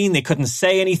screen. They couldn't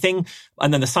say anything,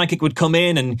 and then the psychic would come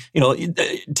in, and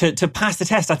to pass the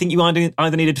test, I think you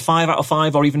either needed 5 out of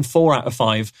 5 or even 4 out of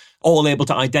 5, all able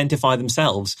to identify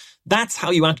themselves. That's how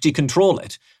you actually control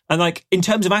it. And like, in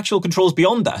terms of actual controls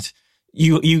beyond that,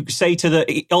 you say to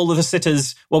all of the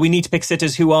sitters, well, we need to pick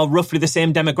sitters who are roughly the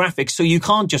same demographics, so you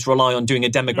can't just rely on doing a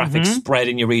demographic spread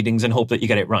in your readings and hope that you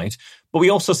get it right. But we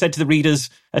also said to the readers,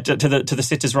 to the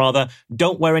sitters rather,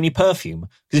 don't wear any perfume.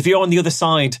 Because if you're on the other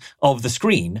side of the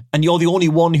screen and you're the only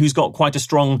one who's got quite a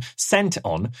strong scent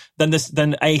on,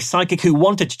 then a psychic who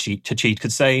wanted to cheat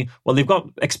could say, well, they've got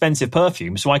expensive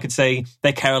perfume. So I could say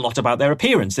they care a lot about their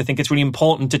appearance. They think it's really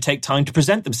important to take time to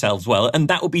present themselves well. And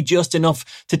that would be just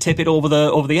enough to tip it over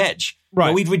the edge. Right.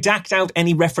 But we'd redact out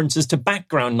any references to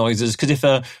background noises, because if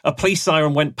a police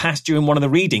siren went past you in one of the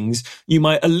readings, you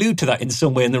might allude to that in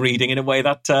some way in the reading in a way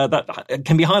that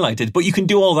can be highlighted. But you can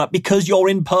do all that because you're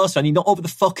in person, you're not over the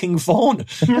fucking phone.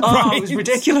 Oh, it was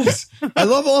ridiculous. I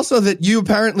love also that you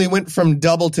apparently went from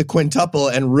double to quintuple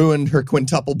and ruined her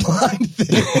quintuple blind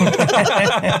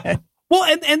thing. Well,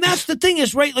 and that's the thing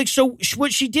is, right, like, so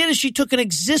what she did is she took an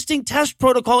existing test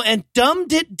protocol and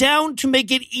dumbed it down to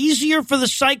make it easier for the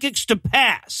psychics to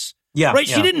pass. Yeah. Right?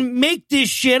 Yeah. She didn't make this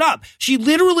shit up. She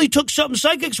literally took something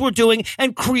psychics were doing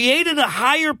and created a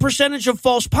higher percentage of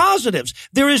false positives.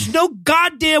 There is no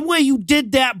goddamn way you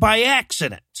did that by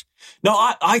accident. No,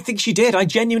 I think she did. I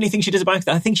genuinely think she does it by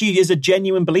accident. I think she is a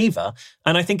genuine believer.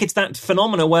 And I think it's that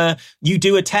phenomena where you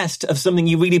do a test of something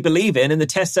you really believe in and the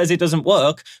test says it doesn't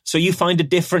work. So you find a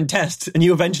different test and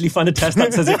you eventually find a test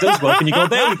that says it does work. And you go,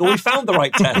 there we go, we found the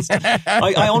right test.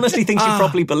 I honestly think she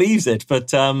probably believes it.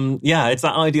 But it's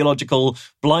that ideological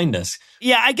blindness.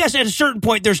 Yeah, I guess at a certain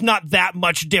point, there's not that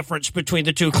much difference between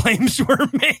the 2 claims we're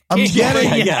making. I'm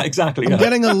getting, yeah, exactly. I'm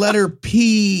getting a letter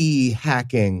P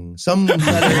hacking. Some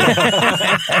letter.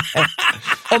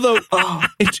 Although,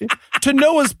 to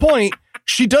Noah's point,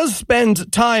 she does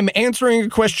spend time answering a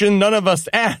question none of us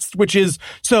asked, which is,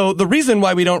 so the reason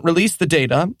why we don't release the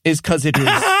data is because it is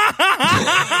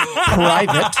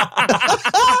private.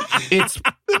 It's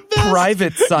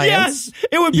private science. Yes,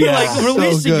 it would be like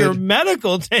releasing so your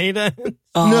medical data.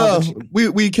 No,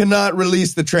 we cannot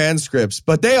release the transcripts,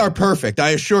 but they are perfect. I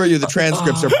assure you the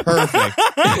transcripts are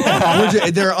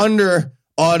perfect. They're under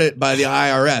audit by the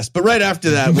IRS, but right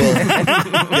after that, we'll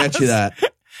get you that.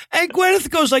 And Gwyneth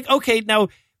goes like, okay, now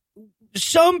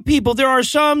there are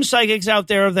some psychics out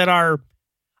there that are,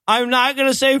 I'm not going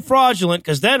to say fraudulent,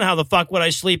 because then how the fuck would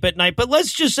I sleep at night? But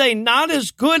let's just say not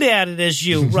as good at it as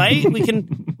you, right? we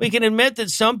can admit that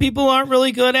some people aren't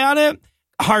really good at it.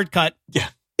 Hard cut. Yeah.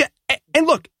 And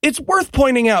look, it's worth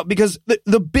pointing out, because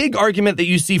the big argument that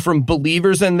you see from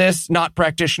believers in this, not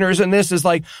practitioners in this, is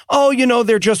like, oh,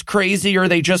 they're just crazy or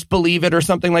they just believe it or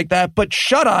something like that. But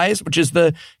shut eyes, which is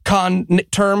the con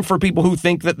term for people who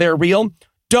think that they're real,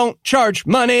 don't charge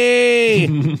money.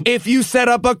 If you set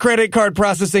up a credit card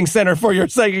processing center for your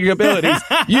psychic abilities,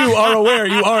 you are aware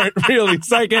you aren't really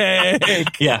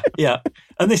psychic. Yeah.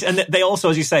 And they also,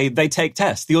 as you say, they take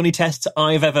tests. The only tests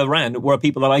I've ever ran were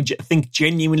people that I think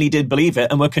genuinely did believe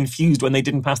it and were confused when they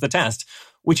didn't pass the test,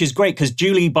 which is great because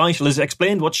Julie Beischel has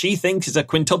explained what she thinks is a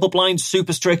quintuple blind,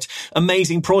 super strict,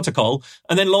 amazing protocol.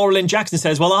 And then Laura Lynn Jackson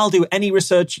says, well, I'll do any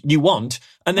research you want.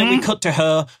 And then we cut to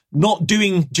her not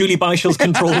doing Julie Beischel's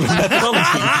controlled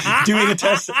methodology, doing a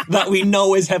test that we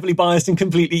know is heavily biased and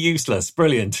completely useless.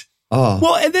 Brilliant. Oh.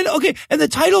 Well, and then, and the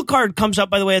title card comes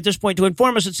up, by the way, at this point to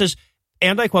inform us. It says,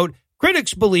 and I quote,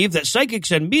 critics believe that psychics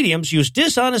and mediums use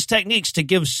dishonest techniques to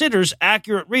give sitters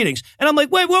accurate readings. And I'm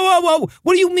like, wait, whoa.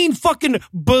 What do you mean fucking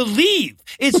believe?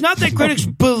 It's not that critics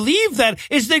believe that.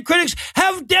 It's that critics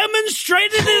have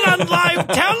demonstrated it on live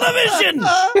television.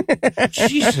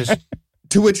 Jesus.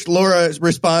 To which Laura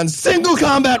responds, single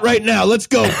combat right now. Let's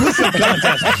go. Push-up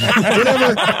contest.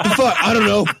 Whatever the fuck. I don't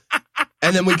know.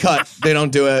 And then we cut. They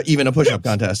don't do even a push-up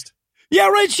contest. Yeah,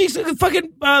 right. She's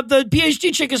fucking, the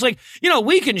PhD chick is like,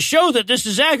 we can show that this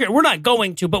is accurate. We're not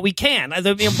going to, but we can.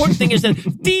 The important thing is that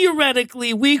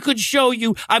theoretically we could show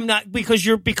you. I'm not, because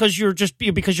you're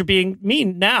being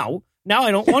mean now. Now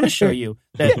I don't want to show you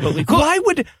that, but we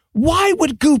could. Why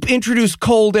would Goop introduce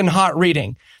cold and hot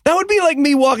reading? That would be like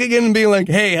me walking in and being like,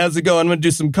 hey, how's it going? I'm going to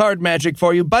do some card magic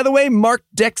for you. By the way, marked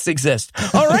decks exist.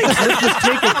 All right, so let's just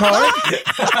take a card.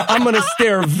 I'm going to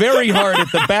stare very hard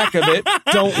at the back of it.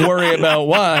 Don't worry about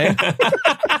why.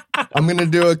 I'm going to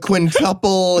do a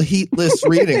quintuple heatless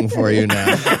reading for you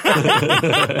now.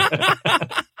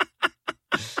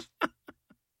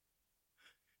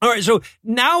 All right, so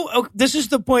now this is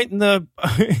the point in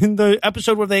the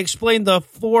episode where they explain the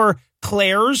 4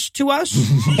 Claires to us.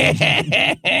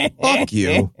 Fuck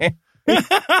you. And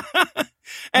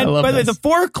by the way, the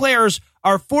 4 Claires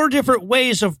are 4 different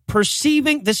ways of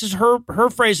perceiving. This is her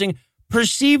phrasing: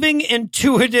 perceiving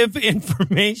intuitive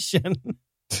information.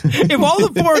 If all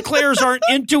the 4 Claires aren't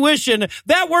intuition,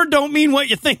 that word don't mean what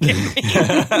you think it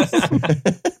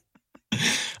means.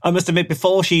 I must admit,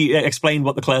 before she explained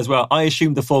what the Claires were, I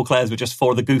assumed the 4 Claires were just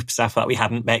 4 of the Goop staff that we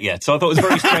hadn't met yet. So I thought it was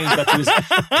very strange that she was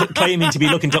claiming to be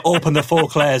looking to open the 4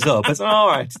 Claires up. It's all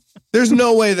right. There's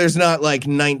no way there's not like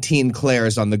 19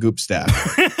 Claires on the Goop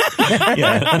staff.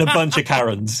 Yeah, and a bunch of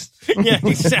Karens. Yeah,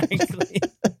 exactly.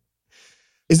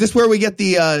 Is this where we get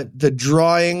the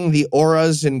drawing, the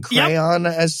auras in crayon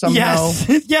as somehow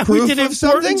proof we did of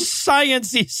something?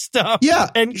 Sciencey stuff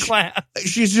in class.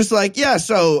 She's just like,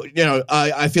 so,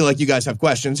 I feel like you guys have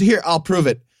questions. Here, I'll prove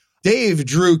it. Dave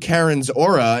drew Karen's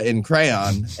aura in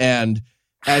crayon, and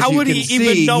as how you would can he see,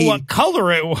 even know what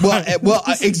color it was? Well,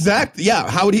 exactly.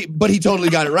 Yeah, how would he? But he totally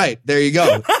got it right. There you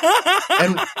go.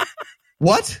 And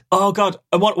what? Oh, God.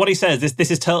 And what he says, this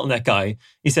is Turtleneck Guy.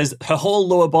 He says her whole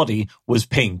lower body was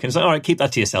pink. And it's like, all right, keep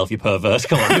that to yourself, you pervert.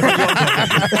 Come on.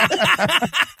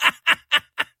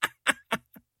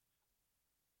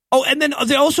 Oh, and then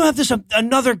they also have this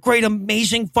another great,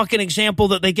 amazing fucking example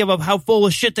that they give of how full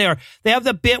of shit they are. They have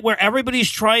the bit where everybody's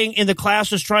trying in the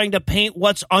class is trying to paint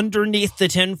what's underneath the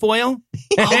tinfoil.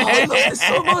 I love this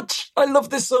so much. I love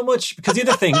this so much because the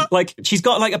other thing, like she's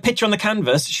got like a picture on the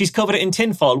canvas. She's covered it in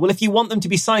tinfoil. Well, if you want them to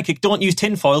be psychic, don't use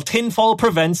tinfoil. Tinfoil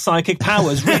prevents psychic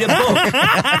powers. Read a book.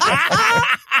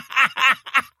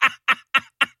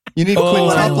 You need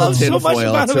quintuple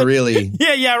tinfoil to really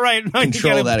right.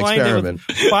 control that experiment.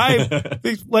 5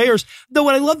 these layers. Though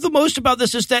what I love the most about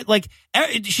this is that, like,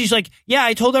 she's like,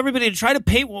 I told everybody to try to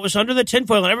paint what was under the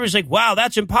tinfoil. And everybody's like, wow,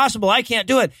 that's impossible. I can't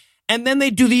do it. And then they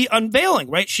do the unveiling,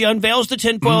 right? She unveils the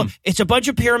tinfoil. It's a bunch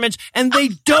of pyramids. And they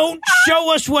don't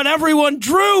show us what everyone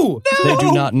drew. No. They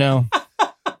do not know.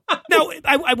 Now,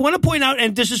 I want to point out,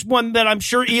 and this is one that I'm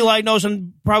sure Eli knows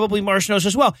and probably Marsh knows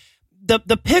as well.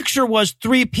 The picture was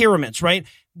 3 pyramids, right?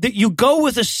 That you go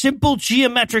with a simple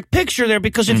geometric picture there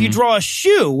because if you draw a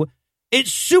shoe,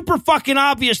 it's super fucking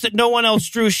obvious that no one else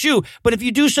drew shoe. But if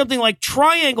you do something like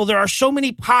triangle, there are so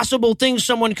many possible things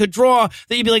someone could draw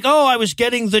that you'd be like, oh, I was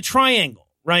getting the triangle,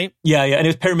 right? Yeah, and it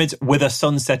was pyramids with a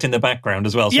sunset in the background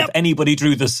as well. So if anybody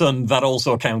drew the sun, that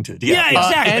also counted. Yeah,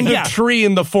 exactly. And a tree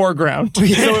in the foreground. So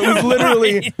it was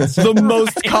literally the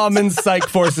most common psych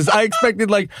forces. I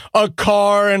expected like a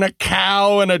car and a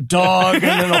cow and a dog and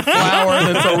then a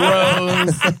flower that's a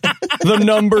rose. The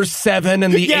number 7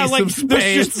 and the ace of spades.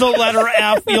 There's just the letter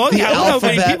F. I don't know how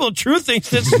many people drew things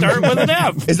that start with an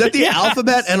F. Is that the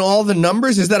alphabet and all the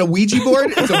numbers? Is that a Ouija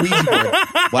board? It's a Ouija board.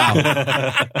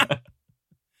 Wow.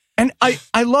 And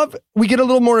I love, we get a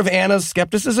little more of Anna's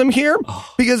skepticism here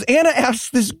because Anna asks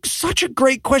this such a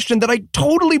great question that I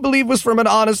totally believe was from an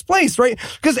honest place, right?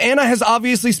 Because Anna has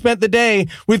obviously spent the day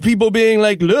with people being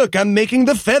like, look, I'm making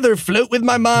the feather float with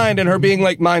my mind, and her being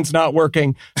like, mine's not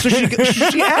working. So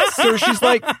she asks her, she's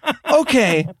like,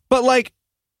 okay, but like,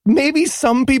 maybe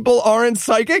some people aren't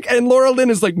psychic. And Laura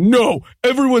Lynn is like, no,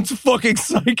 everyone's fucking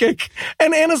psychic.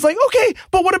 And Anna's like, okay,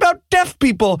 but what about deaf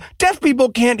people? Deaf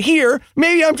people can't hear.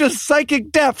 Maybe I'm just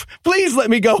psychic deaf. Please let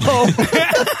me go home.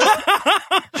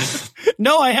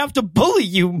 No, I have to bully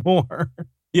you more.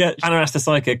 Yeah, Anna asked the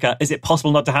psychic, is it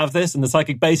possible not to have this? And the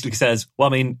psychic basically says, well,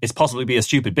 I mean, it's possible to be a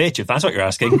stupid bitch, if that's what you're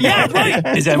asking. Yeah,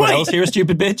 right. Is everyone else here a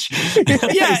stupid bitch?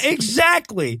 Yeah,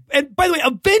 exactly. And by the way,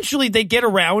 eventually they get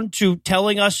around to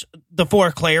telling us the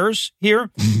 4 Claires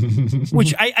here,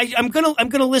 which I'm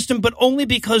gonna list them, but only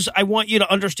because I want you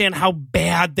to understand how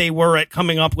bad they were at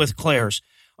coming up with Claires.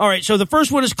 All right, so the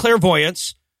first one is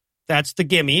clairvoyance. That's the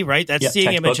gimme, right? That's seeing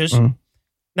textbook. images.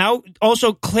 Now,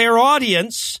 also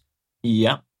clairaudience.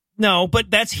 Yeah. No, but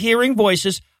that's hearing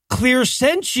voices.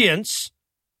 Clairsentience,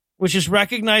 which is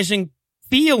recognizing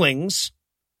feelings.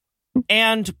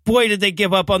 And boy, did they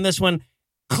give up on this one.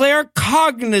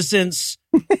 Claircognizance,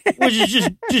 which is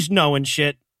just knowing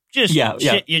shit. Just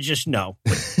shit you just know.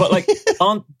 But like,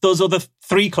 aren't those other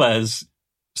 3 Claires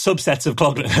subsets of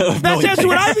cognitive? That's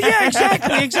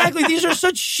what exactly. These are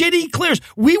such shitty Claires.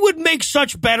 We would make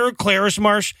such better Claires,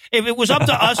 Marsh. If it was up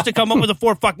to us to come up with the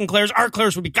 4 fucking Claires, our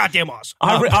Claires would be goddamn awesome.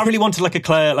 I really wanted like a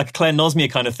Claire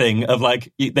Nosmia kind of thing of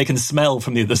like, they can smell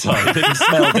from the other side. They can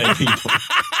smell dead people.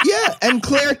 Yeah, and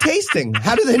Claire tasting.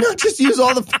 How do they not just use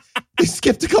all they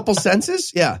skipped a couple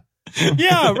senses? Yeah.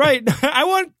 Yeah, right. I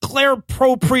want Claire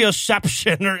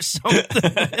proprioception or something.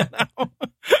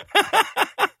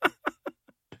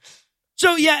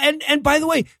 So, yeah, and by the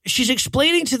way, she's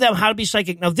explaining to them how to be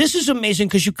psychic. Now, this is amazing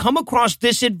because you come across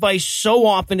this advice so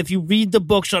often if you read the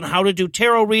books on how to do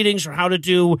tarot readings or how to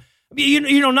do,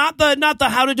 not the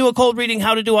how to do a cold reading,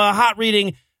 how to do a hot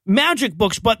reading magic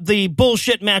books, but the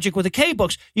bullshit magic with a K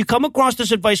books. You come across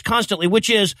this advice constantly, which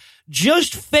is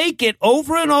just fake it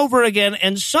over and over again,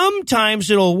 and sometimes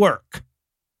it'll work.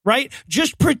 Right?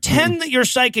 Just pretend that you're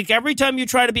psychic every time you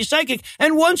try to be psychic,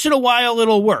 and once in a while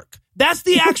it'll work. That's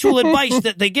the actual advice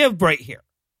that they give right here.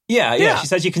 Yeah. She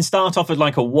says you can start off with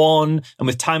like a 1, and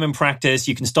with time and practice,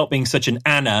 you can stop being such an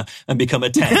Anna and become a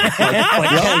 10, like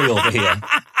Kelly over here.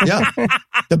 Yeah.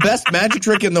 The best magic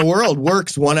trick in the world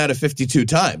works 1 out of 52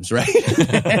 times, right?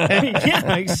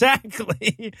 Yeah,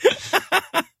 exactly.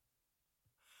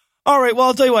 All right, well,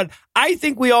 I'll tell you what. I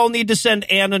think we all need to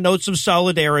send Anna notes of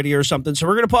solidarity or something. So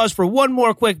we're going to pause for one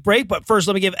more quick break. But first,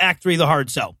 let me give Act 3 the hard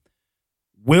sell.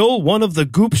 Will one of the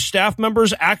Goop staff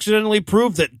members accidentally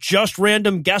prove that just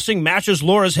random guessing matches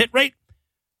Laura's hit rate?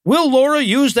 Will Laura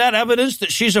use that evidence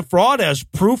that she's a fraud as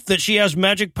proof that she has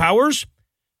magic powers?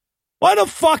 Why the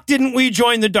fuck didn't we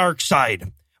join the dark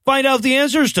side? Find out the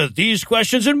answers to these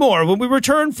questions and more when we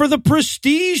return for the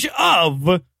prestige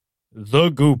of the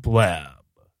Goop Lab.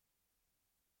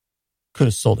 Could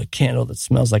have sold a candle that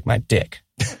smells like my dick.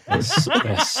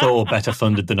 They're so better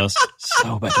funded than us.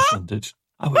 So better funded.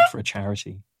 I work for a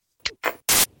charity.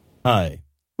 Hi,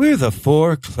 we're the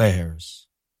 4 Claires.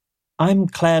 I'm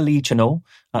Claire Lee Chenot,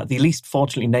 the least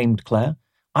fortunately named Claire.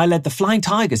 I led the Flying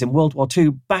Tigers in World War II,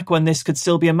 back when this could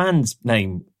still be a man's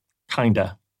name,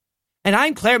 kinda. And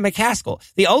I'm Claire McCaskill,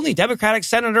 the only Democratic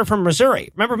senator from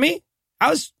Missouri. Remember me? I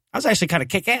was actually kind of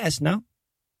kick-ass, no?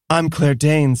 I'm Claire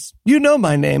Danes. You know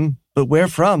my name, but where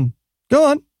from? Go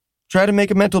on. Try to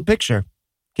make a mental picture.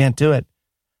 Can't do it.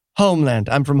 Homeland.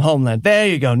 I'm from Homeland. There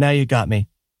you go. Now you got me.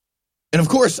 And of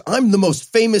course, I'm the most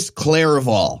famous Claire of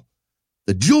all.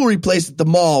 The jewelry place at the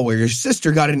mall where your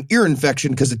sister got an ear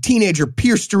infection because a teenager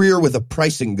pierced her ear with a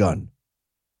pricing gun.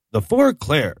 The 4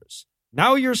 Claires.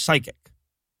 Now you're psychic.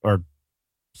 Or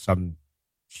some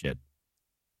shit.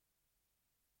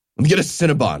 Let me get a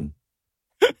Cinnabon.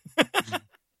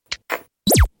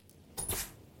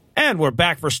 And we're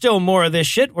back for still more of this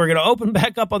shit. We're going to open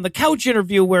back up on the couch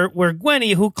interview where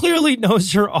Gwenny, who clearly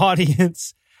knows her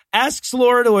audience, asks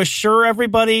Laura to assure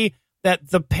everybody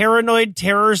that the paranoid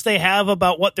terrors they have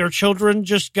about what their children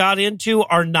just got into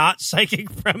are not psychic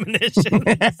premonitions.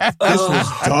 This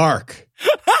was dark.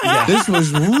 Yeah, this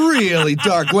was really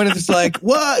dark. Gwyneth is like,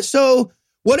 what? So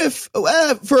what if,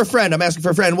 for a friend, I'm asking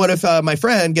for a friend, what if my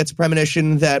friend gets a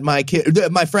premonition that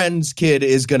my friend's kid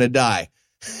is going to die?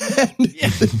 And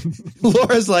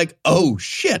Laura's like, oh,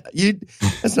 shit.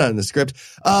 That's not in the script.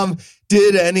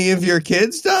 Did any of your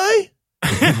kids die?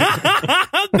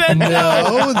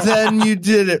 No, then you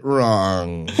did it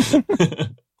wrong.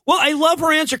 Well, I love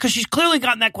her answer because she's clearly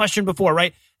gotten that question before,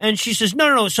 right? And she says,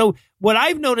 no. So what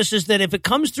I've noticed is that if it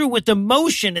comes through with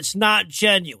emotion, it's not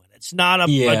genuine. It's not a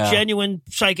genuine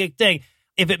psychic thing.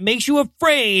 If it makes you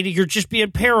afraid, you're just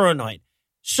being paranoid.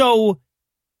 So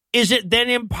is it then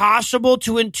impossible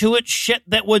to intuit shit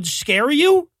that would scare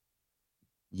you?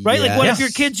 Right? Yes. Like, what if your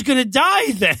kid's going to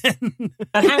die then?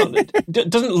 And hang on,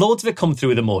 doesn't loads of it come through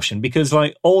with emotion? Because,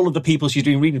 like, all of the people she's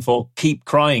doing reading for keep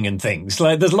crying and things.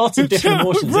 Like, there's lots of different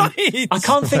emotions. Right. I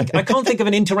can't think of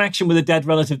an interaction with a dead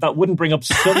relative that wouldn't bring up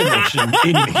some emotion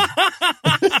in me.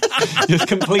 Just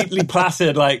completely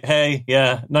placid, like, hey,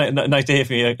 yeah, nice to hear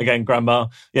from you again, Grandma.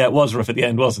 Yeah, it was rough at the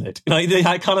end, wasn't it? Like,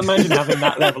 I can't imagine having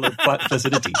that level of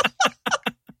placidity.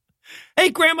 Hey,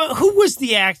 Grandma, who was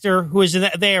the actor who was in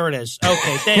that? There it is.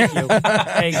 Okay, thank you.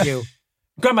 Thank you.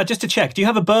 Grandma, just to check, do you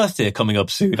have a birthday coming up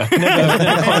soon? I can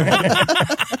never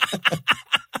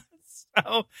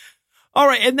So, all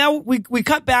right, and now we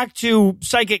cut back to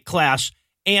psychic class,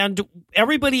 and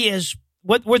everybody is,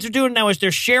 what they're doing now is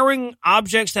they're sharing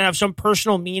objects that have some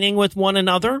personal meaning with one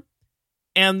another,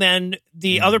 and then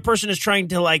the other person is trying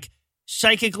to, like,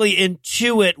 psychically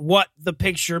intuit what the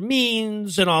picture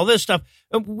means and all this stuff.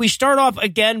 We start off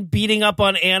again beating up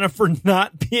on Anna for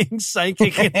not being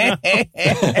psychic enough.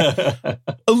 A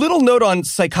little note on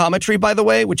psychometry, by the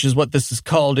way, which is what this is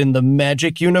called in the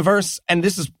magic universe. And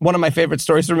this is one of my favorite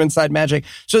stories from Inside Magic.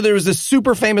 So there was this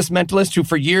super famous mentalist who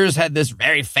for years had this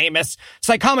very famous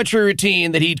psychometry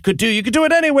routine that he could do. You could do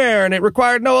it anywhere and it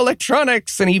required no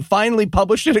electronics. And he finally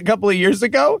published it a couple of years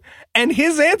ago. And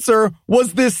his answer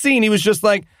was this scene. He was just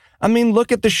like, I mean,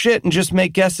 look at the shit and just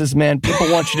make guesses, man.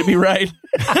 People want you to be right.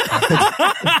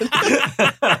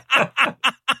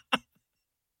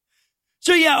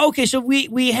 So, yeah, okay. So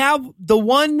we have the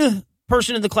one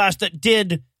person in the class that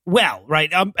did well,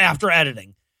 right, after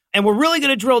editing. And we're really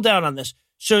going to drill down on this.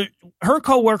 So her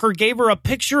coworker gave her a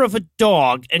picture of a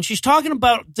dog, and she's talking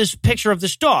about this picture of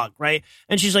this dog, right?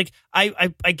 And she's like,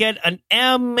 I get an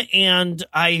M, and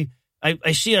I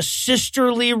see a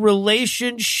sisterly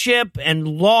relationship and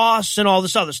loss and all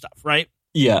this other stuff, right?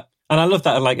 Yeah. And I love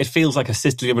that. Like, it feels like a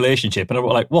sisterly relationship. And I'm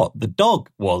like, what? The dog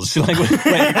was? Like,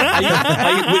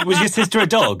 wait, was your sister a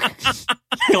dog?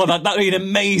 God, that would be an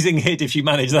amazing hit if she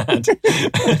managed that.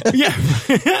 Yeah.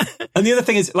 And the other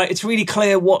thing is, like, it's really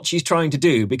clear what she's trying to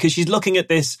do because she's looking at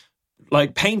this,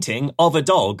 like, painting of a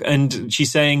dog and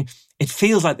she's saying, it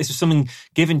feels like this was something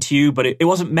given to you, but it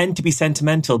wasn't meant to be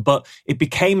sentimental, but it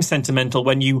became sentimental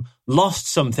when you lost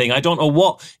something. I don't know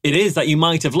what it is that you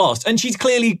might have lost. And she's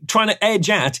clearly trying to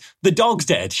edge at the dog's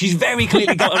dead. She's very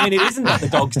clearly got, I mean, it isn't that the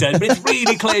dog's dead, but it's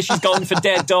really clear she's gone for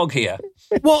dead dog here.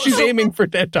 Well, she's aiming for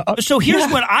dead dog. So here's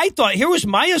what I thought. Here was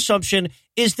my assumption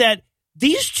is that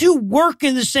these two work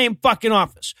in the same fucking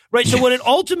office, right? So what it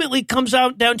ultimately comes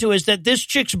out down to is that this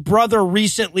chick's brother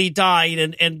recently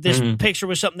died and this picture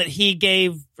was something that he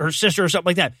gave her sister or something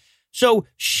like that. So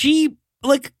she,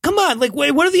 like, come on, like,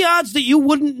 what are the odds that you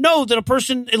wouldn't know that a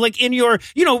person, like, in your,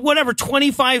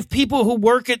 25 people who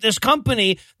work at this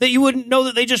company, that you wouldn't know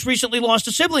that they just recently lost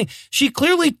a sibling? She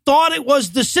clearly thought it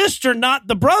was the sister, not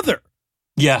the brother.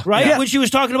 Yeah. Right? Yeah. When she was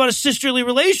talking about a sisterly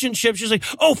relationship, she's like,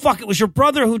 oh, fuck, it was your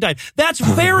brother who died. That's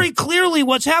very clearly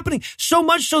what's happening. So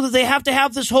much so that they have to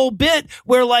have this whole bit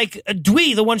where, like,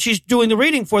 Dwee, the one she's doing the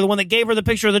reading for, the one that gave her the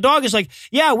picture of the dog, is like,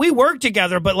 yeah, we work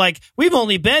together, but, like, we've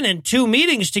only been in 2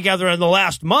 meetings together in the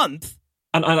last month.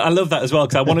 And I love that as well,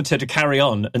 because I wanted her to carry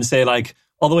on and say, like,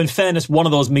 although in fairness, one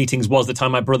of those meetings was the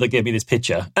time my brother gave me this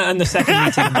picture. And the second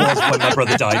meeting was when my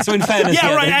brother died. So in fairness,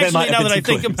 yeah, right. There Actually, might have now been that I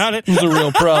think clues. about it. It's a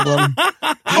real problem.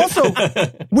 Also,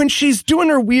 when she's doing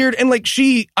her weird, and like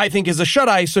she, I think, is a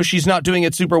shut-eye, so she's not doing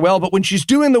it super well. But when she's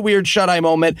doing the weird shut-eye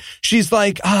moment, she's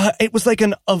like, it was like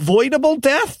an avoidable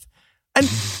death. And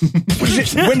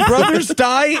when brothers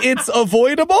die, it's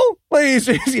avoidable. Like,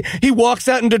 he walks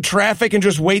out into traffic and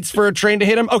just waits for a train to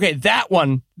hit him. Okay, that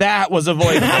was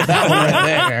avoidable. That one right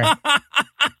there.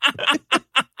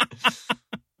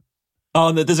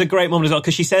 Oh, there's a great moment as well,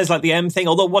 because she says like the M thing,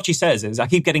 although what she says is, I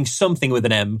keep getting something with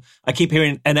an M. I keep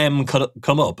hearing an M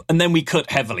come up, and then we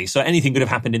cut heavily, so anything could have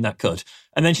happened in that cut.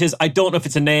 And then she says, I don't know if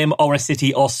it's a name or a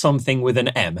city or something with an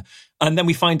M. And then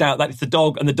we find out that it's the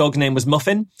dog, and the dog's name was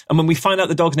Muffin. And when we find out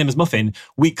the dog's name is Muffin,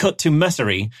 we cut to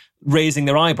Messery raising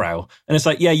their eyebrow. And it's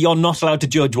like, yeah, you're not allowed to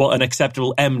judge what an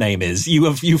acceptable M name is.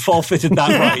 You forfeited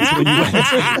that right when you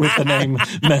went with the name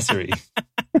Messery.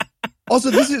 Also,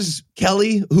 this is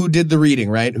Kelly who did the reading,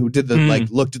 right? Who did the,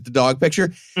 looked at the dog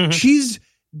picture. Mm-hmm. She's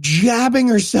jabbing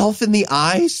herself in the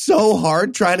eye so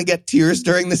hard trying to get tears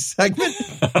during this segment.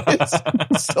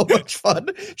 It's so much fun.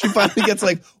 She finally gets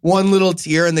like one little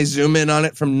tear and they zoom in on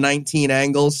it from 19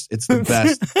 angles. It's the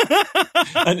best.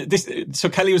 And so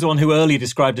Kelly was the one who earlier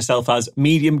described herself as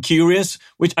medium curious,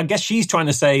 which I guess she's trying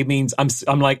to say means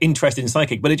I'm like interested in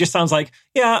psychic, but it just sounds like,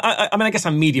 yeah, I mean, I guess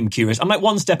I'm medium curious. I'm like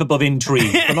one step above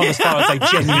intrigued, but not as far as like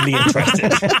genuinely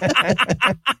interested.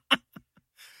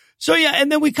 So, yeah,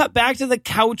 and then we cut back to the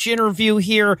couch interview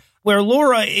here where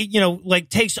Laura,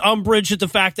 takes umbrage at the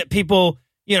fact that people,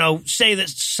 say that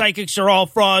psychics are all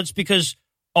frauds because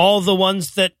all the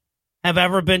ones that have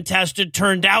ever been tested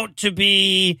turned out to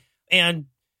be, and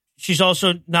she's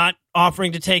also not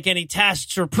offering to take any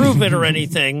tests or prove it or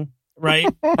anything. Right.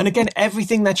 And again,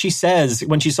 everything that she says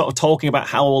when she's sort of talking about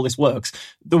how all this works,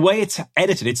 the way it's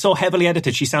edited, it's so heavily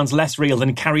edited, she sounds less real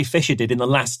than Carrie Fisher did in the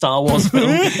last Star Wars film.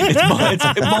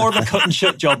 It's more of a cut and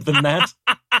shut job than that.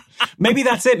 Maybe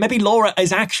that's it. Maybe Laura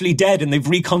is actually dead and they've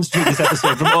reconstituted this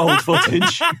episode from old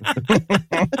footage.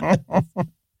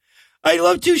 I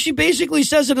love, too, she basically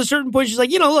says at a certain point, she's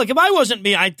like, look, if I wasn't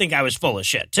me, I'd think I was full of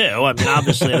shit, too. I mean,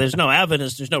 obviously, there's no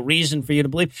evidence. There's no reason for you to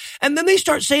believe. And then they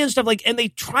start saying stuff like, and they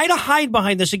try to hide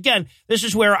behind this. Again, this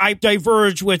is where I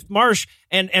diverge with Marsh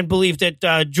and believe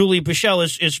that Julie Bichelle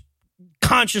is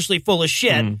consciously full of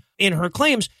shit in her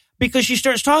claims, because she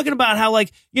starts talking about how,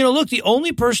 like, look, the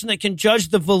only person that can judge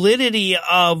the validity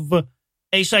of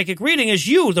a psychic reading is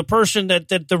you, the person that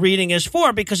the reading is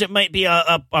for, because it might be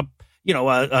a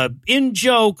in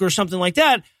joke or something like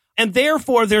that. And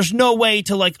therefore, there's no way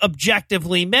to like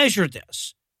objectively measure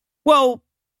this. Well,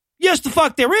 yes, the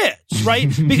fuck there is, right?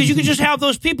 Because you can just have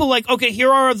those people like, okay,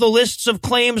 here are the lists of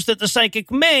claims that the psychic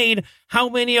made. How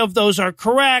many of those are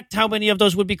correct? How many of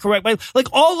those would be correct? Like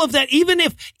all of that, even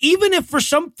if for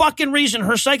some fucking reason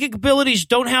her psychic abilities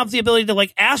don't have the ability to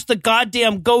like ask the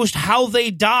goddamn ghost how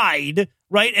they died,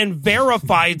 right? And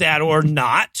verify that or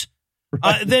not.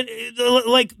 Right.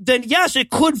 Then yes, it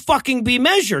could fucking be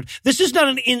measured. This is not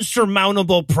an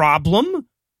insurmountable problem.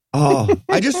 Oh,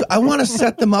 I want to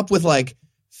set them up with like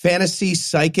fantasy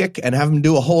psychic and have them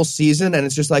do a whole season, and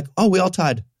it's just like, oh, we all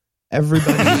tied.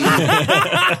 Everybody,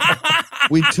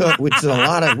 we crunched a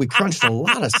lot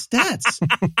of stats.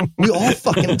 We all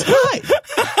fucking tied.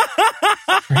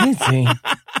 Crazy.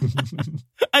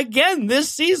 Again, this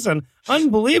season,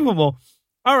 unbelievable.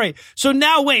 All right, so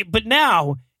now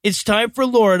it's time for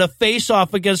Laura to face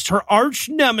off against her arch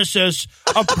nemesis,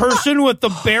 a person with the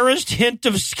barest hint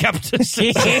of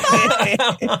skepticism.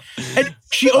 And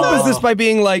she opens this by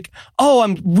being like, oh,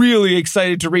 I'm really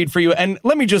excited to read for you. And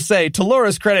let me just say, to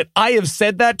Laura's credit, I have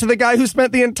said that to the guy who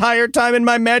spent the entire time in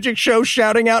my magic show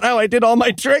shouting out how I did all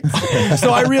my tricks. So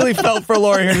I really felt for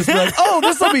Laura here to be like, oh,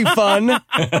 this will be fun.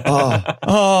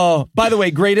 Oh, by the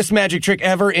way, greatest magic trick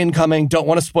ever incoming. Don't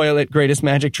want to spoil it. Greatest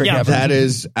magic trick ever. That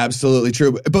is absolutely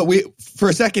true. But for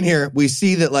a second here, we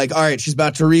see that like, all right, she's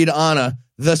about to read Anna,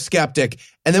 the skeptic.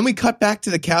 And then we cut back to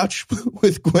the couch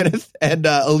with Gwyneth and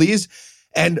Elise.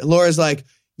 And Laura's like,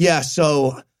 yeah,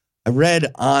 so I read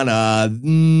Anna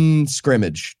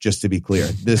scrimmage, just to be clear.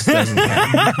 This doesn't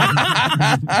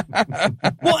count.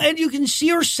 Well, and you can see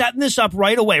her setting this up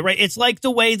right away, right? It's like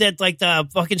the way that like the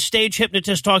fucking stage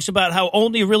hypnotist talks about how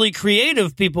only really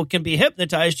creative people can be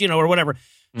hypnotized, or whatever.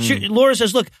 Laura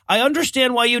says, look, I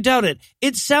understand why you doubt it.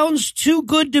 It sounds too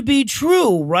good to be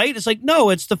true, right? It's like, no,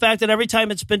 it's the fact that every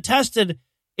time it's been tested,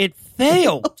 it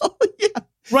failed. Yeah.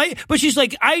 Right? But she's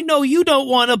like, I know you don't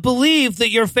want to believe that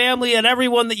your family and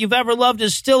everyone that you've ever loved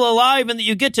is still alive and that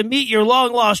you get to meet your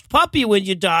long-lost puppy when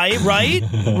you die, right?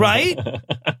 Right?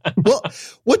 Well,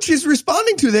 what she's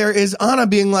responding to there is Anna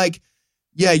being like,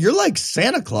 yeah, you're like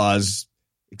Santa Claus,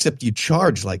 except you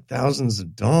charge like thousands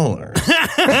of dollars.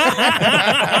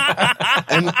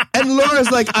 and Laura's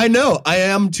like, I know, I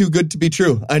am too good to be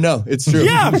true. I know, it's true.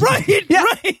 Yeah, right, yeah.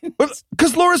 Right.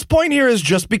 Because Laura's point here is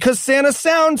just because Santa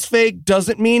sounds fake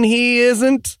doesn't mean he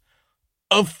isn't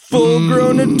a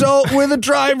full-grown adult with a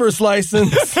driver's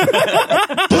license.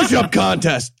 Push-up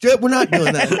contest. We're not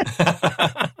doing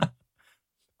that.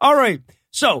 All right,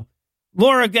 so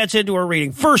Laura gets into her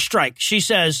reading. First strike, she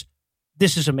says,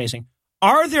 this is amazing.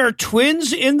 are there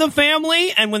twins in the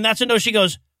family? And when that's a no, she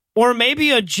goes, or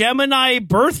maybe a Gemini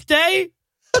birthday?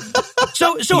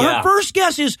 So her first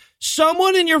guess is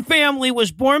someone in your family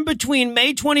was born between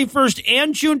May 21st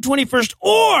and June 21st,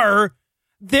 or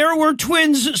there were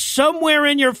twins somewhere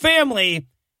in your family,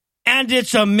 and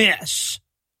it's a miss.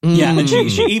 Yeah, and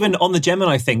she even, on the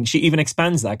Gemini thing, she even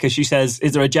expands that because she says,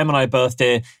 is there a Gemini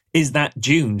birthday? Is that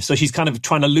June? So she's kind of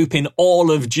trying to loop in all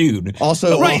of June.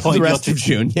 Also, the rest of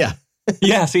June, yeah.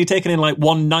 Yeah, so you're taking in like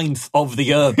 1/9 of the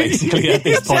year, basically, at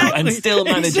this point, and still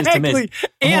manages to miss.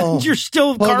 And you're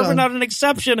still carving out an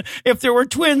exception if there were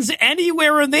twins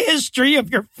anywhere in the history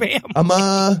of your family. I'm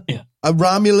a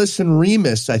Romulus and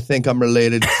Remus, I think I'm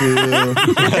related to.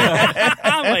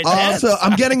 Also,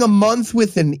 I'm getting a month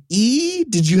with an E.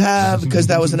 Did you have, because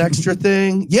that was an extra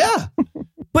thing? Yeah.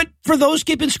 But for those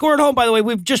keeping score at home, by the way,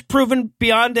 we've just proven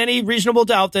beyond any reasonable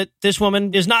doubt that this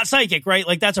woman is not psychic, right?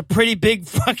 Like, that's a pretty big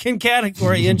fucking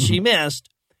category, and she missed.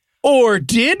 Or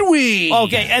did we?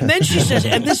 Okay, and then she says,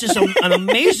 and this is an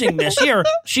amazing miss here,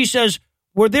 she says,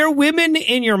 were there women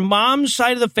in your mom's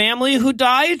side of the family who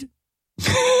died?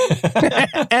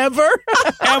 Ever?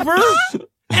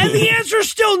 And the answer is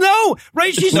still no,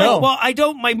 right? She's like, well, I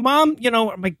don't, my mom, you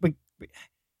know,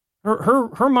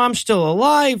 her mom's still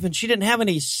alive, and she didn't have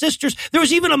any sisters. There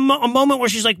was even a moment where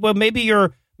she's like, well, maybe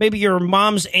your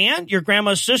mom's aunt, your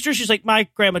grandma's sister. She's like, my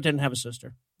grandma didn't have a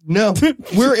sister. No,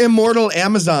 we're immortal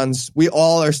Amazons. We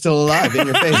all are still alive in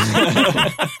your face.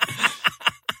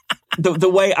 The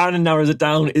way Anna narrows it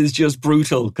down is just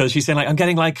brutal, because she's saying, like, I'm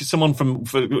getting like someone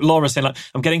Laura's saying, like,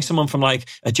 I'm getting someone from like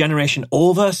a generation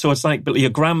over, so it's like your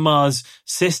grandma's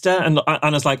sister. And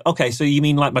Anna's like, okay, so you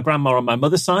mean like my grandma on my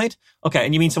mother's side? Okay,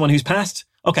 and you mean someone who's passed?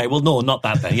 Okay, well, no, not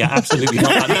that then. Yeah, absolutely not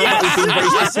that. Now that we've been very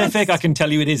specific, I can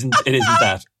tell you it isn't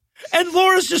that. And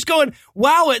Laura's just going,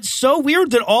 wow, it's so weird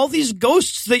that all these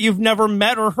ghosts that you've never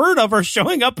met or heard of are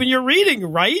showing up in your reading,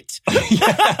 right?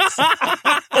 Yes.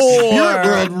 Your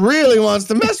world really wants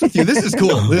to mess with you. This is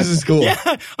cool. Yeah.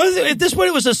 At this point,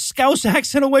 it was a Scouse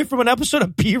accent away from an episode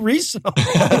of Be Reasonable.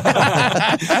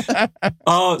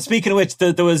 Oh, speaking of which,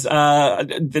 there was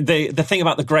the thing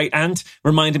about the great aunt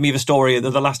reminded me of a story,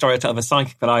 the last story I told of a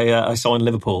psychic that I saw in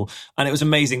Liverpool, and it was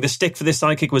amazing. The stick for this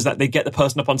psychic was that they'd get the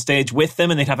person up on stage with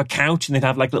them, and they'd have a couch, and they'd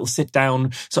have like a little sit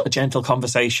down sort of gentle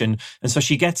conversation. And so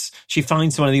she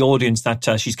finds someone in the audience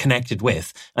that she's connected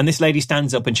with, and this lady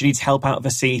stands up and she needs help out of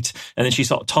a seat, and then she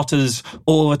sort of totters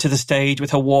over to the stage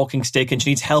with her walking stick, and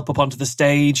she needs help up onto the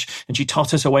stage, and she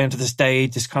totters her way onto the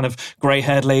stage, this kind of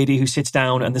grey-haired lady who sits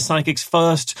down, and the psychic's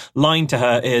first line to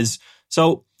her is,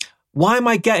 so why am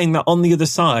I getting that on the other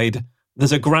side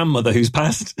there's a grandmother who's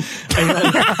passed?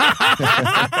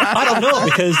 I don't know,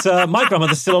 because my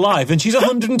grandmother's still alive, and she's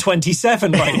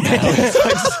 127 right now. It's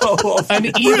like so awful.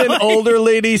 An even older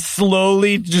lady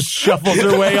slowly just shuffles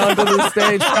her way onto the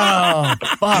stage. Oh,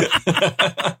 fuck.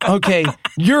 Okay,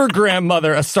 your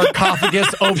grandmother, a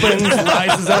sarcophagus opens,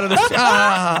 rises out of the...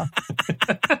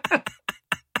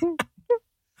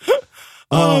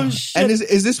 Oh, shit. And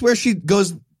is this where she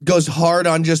goes hard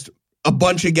on just a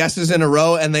bunch of guesses in a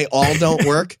row and they all don't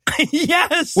work?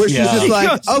 Yes. Where she's just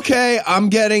like, okay,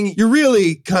 you're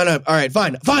really kind of, all right,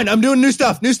 fine, I'm doing new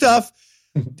stuff.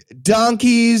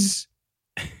 Donkeys.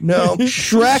 No.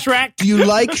 Shrek. Do you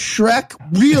like Shrek?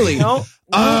 Really? No.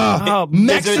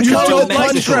 Mexico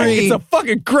country. It's a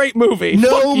fucking great movie.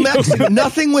 No Mexico.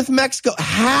 Nothing with Mexico.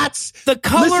 Hats. The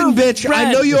color. Listen, bitch, red.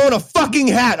 I know you own a fucking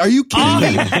hat. Are you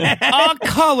kidding me? A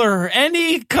color.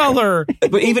 Any color.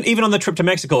 But even on the trip to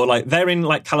Mexico, like they're in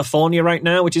like California right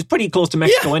now, which is pretty close to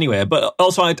Mexico anyway. But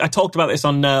also I talked about this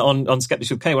on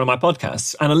Skeptics with K, one of my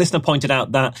podcasts, and a listener pointed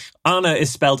out that Anna is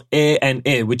spelled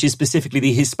A-N-A, which is specifically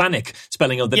the Hispanic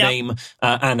spelling of the name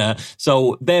Anna.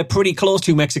 So they're pretty close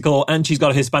to Mexico, and she's got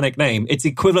a Hispanic name. It's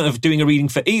equivalent of doing a reading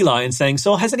for Eli and saying,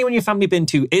 so has anyone in your family been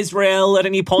to Israel at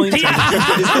any point?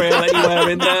 Israel anywhere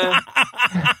in there?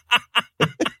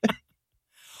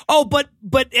 Oh, but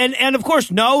and of course,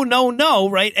 no,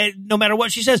 right? And no matter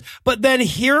what she says. But then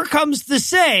here comes the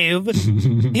save.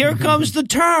 Here comes the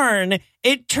turn.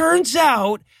 It turns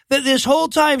out that this whole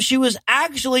time she was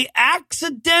actually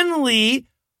accidentally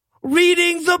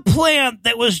reading the plant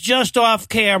that was just off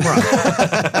camera.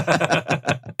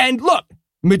 And look,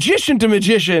 magician to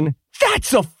magician,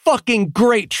 That's a fucking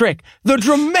great trick. The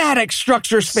dramatic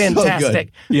structure's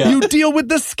fantastic. Yeah. You deal with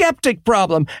the skeptic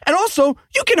problem. And also,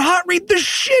 you can hot read the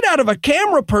shit out of a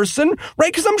camera person,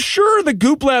 right? Because I'm sure the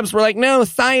Goop Labs were like, no,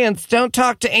 science, don't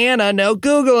talk to Anna, no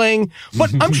Googling.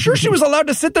 But I'm sure she was allowed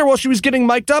to sit there while she was getting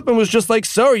mic'd up and was just like,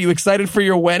 so, are you excited for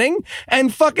your wedding?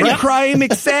 And fucking Cry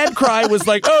McSad Cry was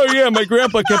like, oh yeah, my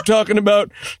grandpa kept talking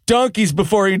about donkeys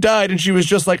before he died. And she was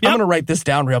just like, I'm going to write this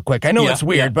down real quick. I know it's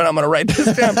weird, but I'm going to write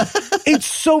this down. It's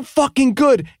so fucking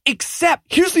good,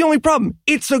 except here's the only problem.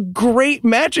 It's a great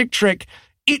magic trick.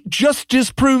 It just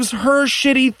disproves her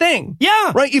shitty thing.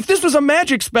 Yeah. Right? If this was a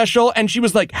magic special and she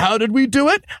was like, how did we do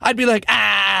it? I'd be like,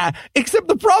 except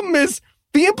the problem is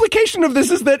the implication of this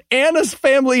is that Anna's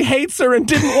family hates her and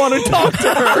didn't want to talk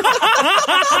to her.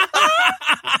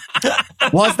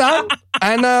 What's that?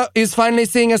 Anna is finally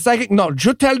seeing a psychic? No,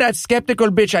 you tell that skeptical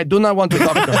bitch I do not want to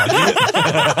talk to her.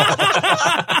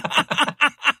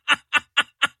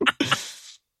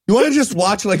 You want to just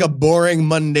watch like a boring,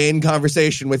 mundane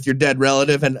conversation with your dead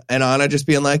relative and Anna just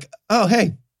being like, oh,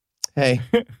 hey. You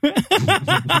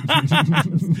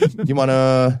want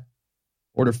to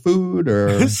order food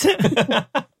or?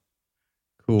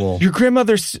 Cool. Your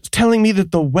grandmother's telling me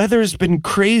that the weather's been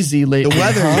crazy lately. The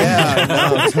weather, yeah,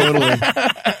 no, totally.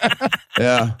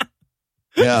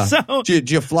 Yeah. So, Do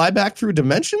you fly back through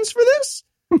dimensions for this?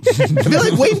 I feel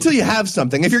like wait until you have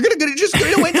something. If you're gonna just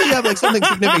wait until you have like something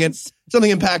significant,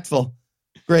 something impactful.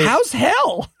 Great. How's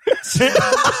hell?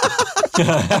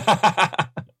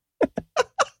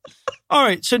 all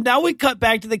right, so now we cut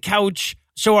back to the couch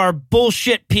so our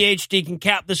bullshit PhD can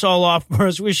cap this all off for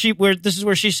us. This is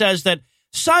where she says that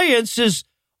science is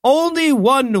only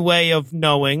one way of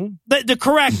knowing, the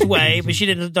correct way, but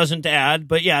she doesn't add.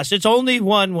 But yes, it's only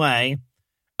one way.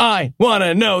 I want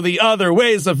to know the other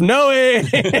ways of knowing.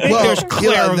 Well, there's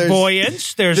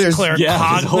clairvoyance, there's claircognizance,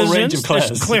 there's a whole range of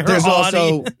clairs. There's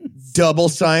also double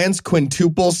science,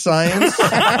 quintuple science,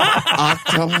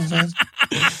 octuple science,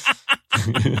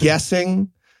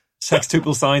 guessing.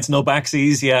 Sextuple science, no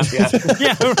backsies. Yeah.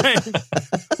 Yeah, right.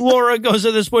 Laura goes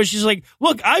at this point. She's like,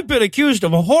 look, I've been accused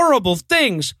of horrible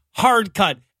things. Hard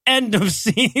cut. End of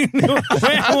scene. Wait,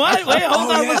 what? Wait,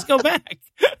 hold on. Let's go back.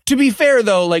 To be fair,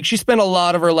 though, like she spent a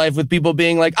lot of her life with people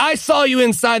being like, I saw you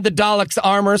inside the Dalek's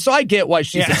armor, so I get why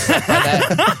she's upset by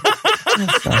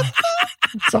that.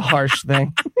 It's a harsh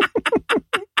thing.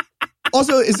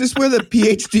 Also, is this where the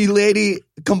PhD lady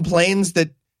complains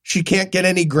that she can't get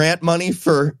any grant money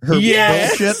for her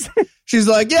bullshit? She's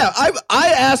like, yeah,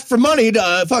 I asked for money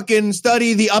to fucking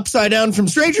study the upside down from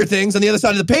Stranger Things on the other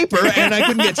side of the paper, and I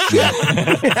couldn't get shit.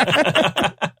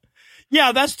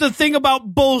 Yeah, that's the thing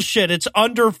about bullshit. It's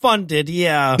underfunded.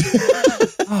 Yeah.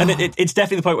 And it's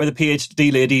definitely the point where the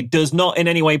PhD lady does not in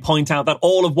any way point out that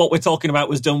all of what we're talking about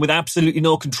was done with absolutely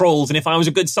no controls. And if I was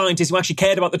a good scientist who actually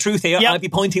cared about the truth here, I'd be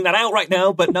pointing that out right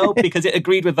now. But no, because it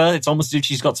agreed with her. It's almost as if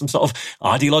she's got some sort of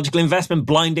ideological investment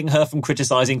blinding her from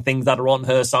criticizing things that are on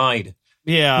her side.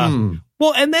 Yeah.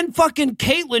 Well, and then fucking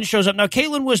Caitlin shows up. Now,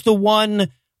 Caitlin was the one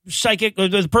psychic,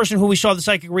 the person who we saw the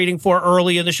psychic reading for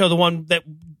early in the show, the one that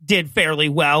did fairly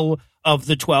well of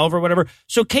the 12 or whatever.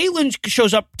 So Caitlin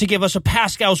shows up to give us a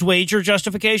Pascal's wager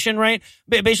justification, right?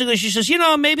 Basically, she says,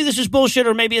 maybe this is bullshit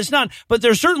or maybe it's not, but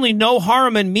there's certainly no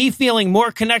harm in me feeling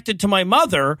more connected to my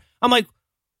mother. I'm like,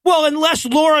 well, unless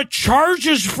Laura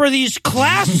charges for these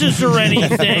classes or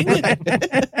anything.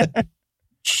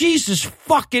 Jesus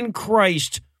fucking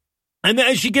Christ. And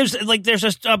then she gives, like, there's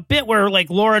a bit where,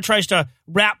 like, Laura tries to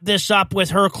wrap this up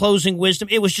with her closing wisdom.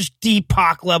 It was just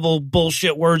Deepak level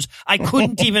bullshit words. I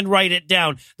couldn't even write it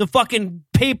down. The fucking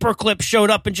paperclip showed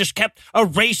up and just kept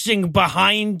erasing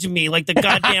behind me like the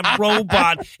goddamn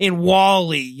robot in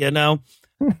WALL-E,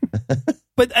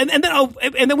 But, and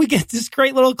then we get this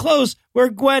great little close where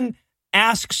Gwen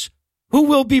asks, who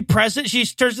will be president? She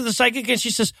turns to the psychic and she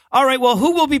says, all right, well,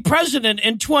 who will be president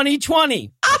in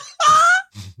 2020?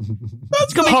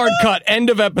 That's gonna be hard cut. End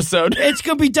of episode. It's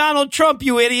going to be Donald Trump,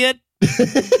 you idiot.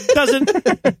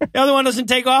 The other one doesn't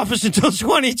take office until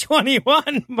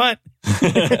 2021, but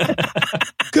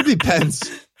could be Pence.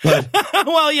 But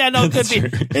well, yeah, no, it could be.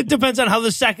 It depends on how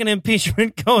the second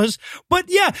impeachment goes. But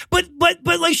yeah, but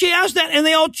like she asked that, and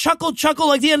they all chuckle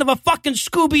like the end of a fucking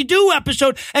Scooby-Doo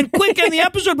episode, and quick end the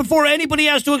episode before anybody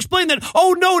has to explain that.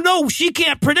 Oh no, she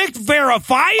can't predict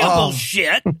verifiable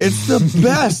shit. It's the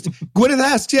best. Gwyneth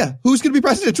asks, who's going to be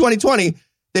president in 2020?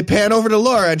 They pan over to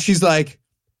Laura, and she's like,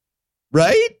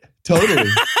 right? Totally.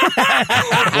 What?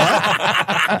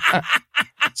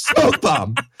 Smoke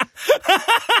bomb.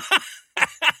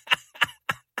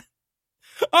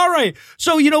 All right.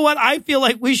 So you know what? I feel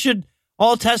like we should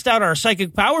all test out our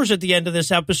psychic powers at the end of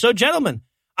this episode. Gentlemen,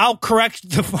 I'll correct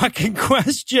the fucking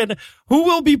question. Who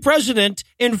will be president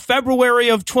in February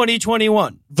of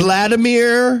 2021?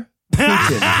 Vladimir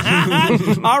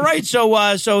Putin. All right,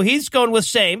 so he's going with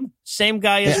same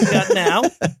guy as we got now.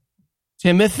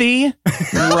 Timothy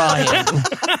Ryan.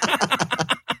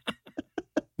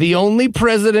 The only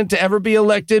president to ever be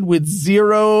elected with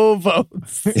 0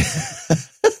 votes.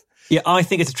 Yeah, I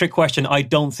think it's a trick question. I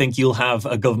don't think you'll have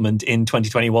a government in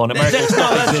 2021. America will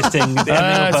stop existing.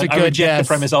 I reject the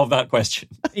premise of that question.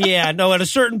 Yeah, no, at a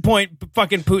certain point,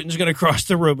 fucking Putin's going to cross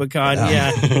the Rubicon.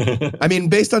 Yeah. I mean,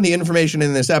 based on the information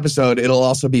in this episode, it'll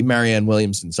also be Marianne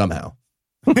Williamson somehow.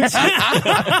 All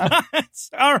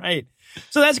right.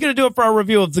 So that's going to do it for our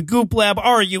review of the Goop Lab.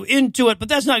 Are you into it? But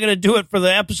that's not going to do it for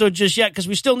the episode just yet, because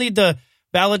we still need the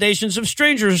validations of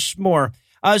strangers more.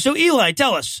 So Eli,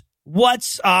 tell us,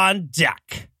 what's on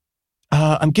deck?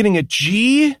 I'm getting a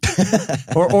G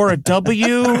or a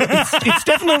W. It's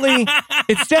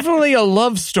definitely a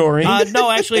love story.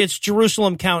 No, actually, it's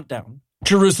Jerusalem Countdown.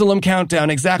 Jerusalem Countdown,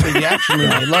 exactly. The action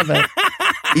movie. I love it.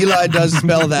 Eli does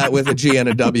spell that with a G and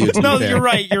a W. No, you're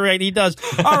right. He does.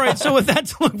 All right, so with that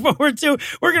to look forward to,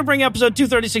 we're going to bring episode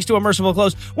 236 to a merciful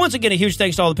close. Once again, a huge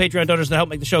thanks to all the Patreon donors that help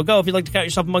make the show go. If you'd like to count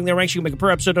yourself among their ranks, you can make a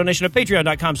per-episode donation at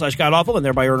patreon.com/godawful and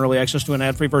thereby earn early access to an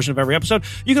ad-free version of every episode.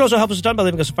 You can also help us a ton by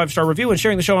leaving us a 5-star review and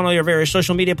sharing the show on all your various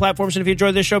social media platforms. And if you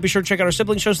enjoyed this show, be sure to check out our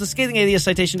sibling shows, The Scathing Atheist,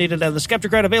 Citation Needed, and The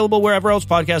Skeptocrat, available wherever else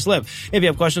podcasts live. If you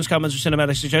have questions, comments, or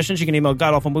cinematic suggestions, you can email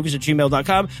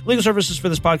godawfulmovies@gmail.com. Legal services for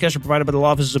this podcast are provided by the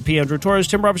law offices of P. Andrew Torres.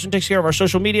 Tim Robertson takes care of our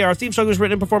social media. Our theme song was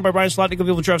written and performed by Brian Slotnick of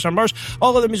Evil Drafts on Mars.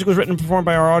 All other music was written and performed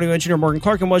by our audio engineer, Morgan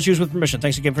Clark, and was used with permission.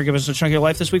 Thanks again for giving us a chunk of your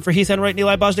life this week. For Heath Enright and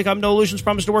Eli Bosnick, I'm No Illusions.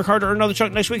 Promise to work harder or another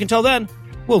chunk next week. Until then,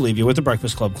 we'll leave you with the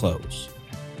Breakfast Club close.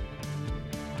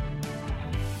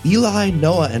 Eli,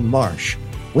 Noah, and Marsh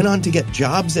went on to get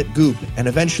jobs at Goop and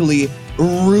eventually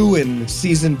ruin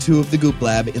season 2 of the Goop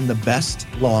Lab in the best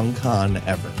long con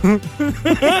ever.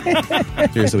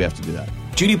 Seriously, we have to do that.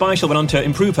 Judy Beischel went on to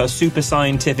improve her super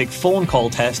scientific phone call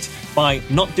test by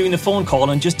not doing the phone call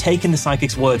and just taking the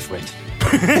psychic's word for it.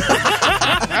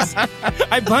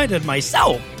 I blinded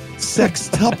myself.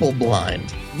 Sextuple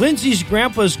blind. Lindsay's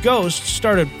grandpa's ghost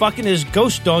started fucking his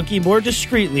ghost donkey more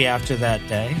discreetly after that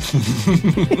day.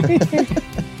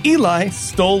 Eli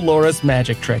stole Laura's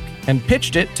magic trick and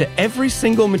pitched it to every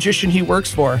single magician he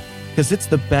works for, because it's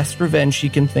the best revenge he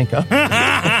can think of.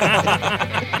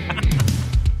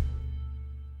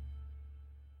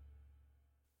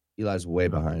 Eli's way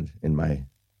behind in my...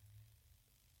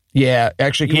 Yeah,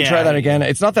 actually, can we try that again?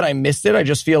 It's not that I missed it. I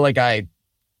just feel like I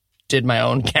did my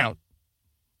own count.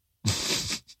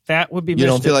 That would be... You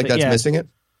don't feel like that's missing it?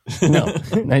 No,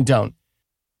 I don't.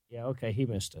 Yeah, okay, he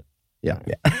missed it. Yeah.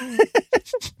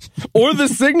 Or the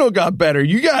signal got better.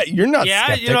 You're not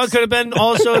skeptics. It could have been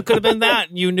also, it could have been that.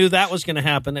 And you knew that was going to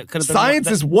happen. It could have been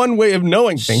Science is one way of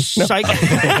knowing things. No. All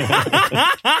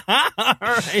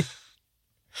right.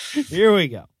 Here we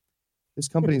go. This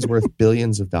company's worth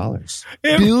billions of dollars.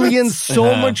 Billions,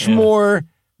 so much more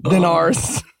than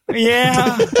ours.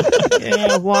 Yeah.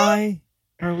 Yeah, why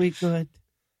are we good?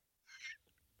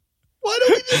 Why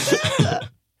don't we just say that?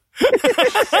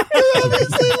 They're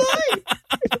obviously lying.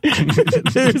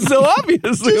 They're so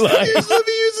obviously lying. Let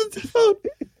me use the phone.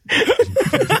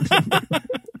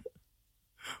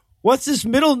 What's his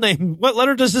middle name? What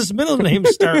letter does his middle name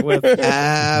start with?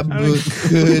 I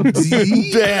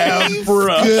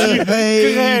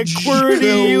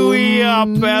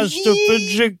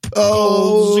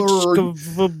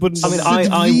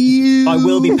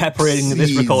will be peppering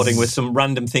this recording with some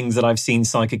random things that I've seen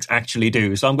psychics actually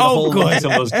do. So I'm going to hold on to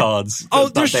some of those cards.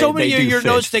 There's so many of your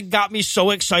notes that got me so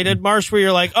excited, Marsh, where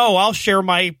you're like, oh, I'll share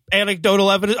my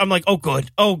anecdotal evidence. I'm like, oh, good.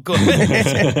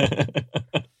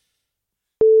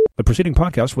 The preceding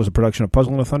podcast was a production of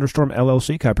Puzzle and a Thunderstorm,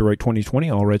 LLC, copyright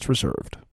 2020, all rights reserved.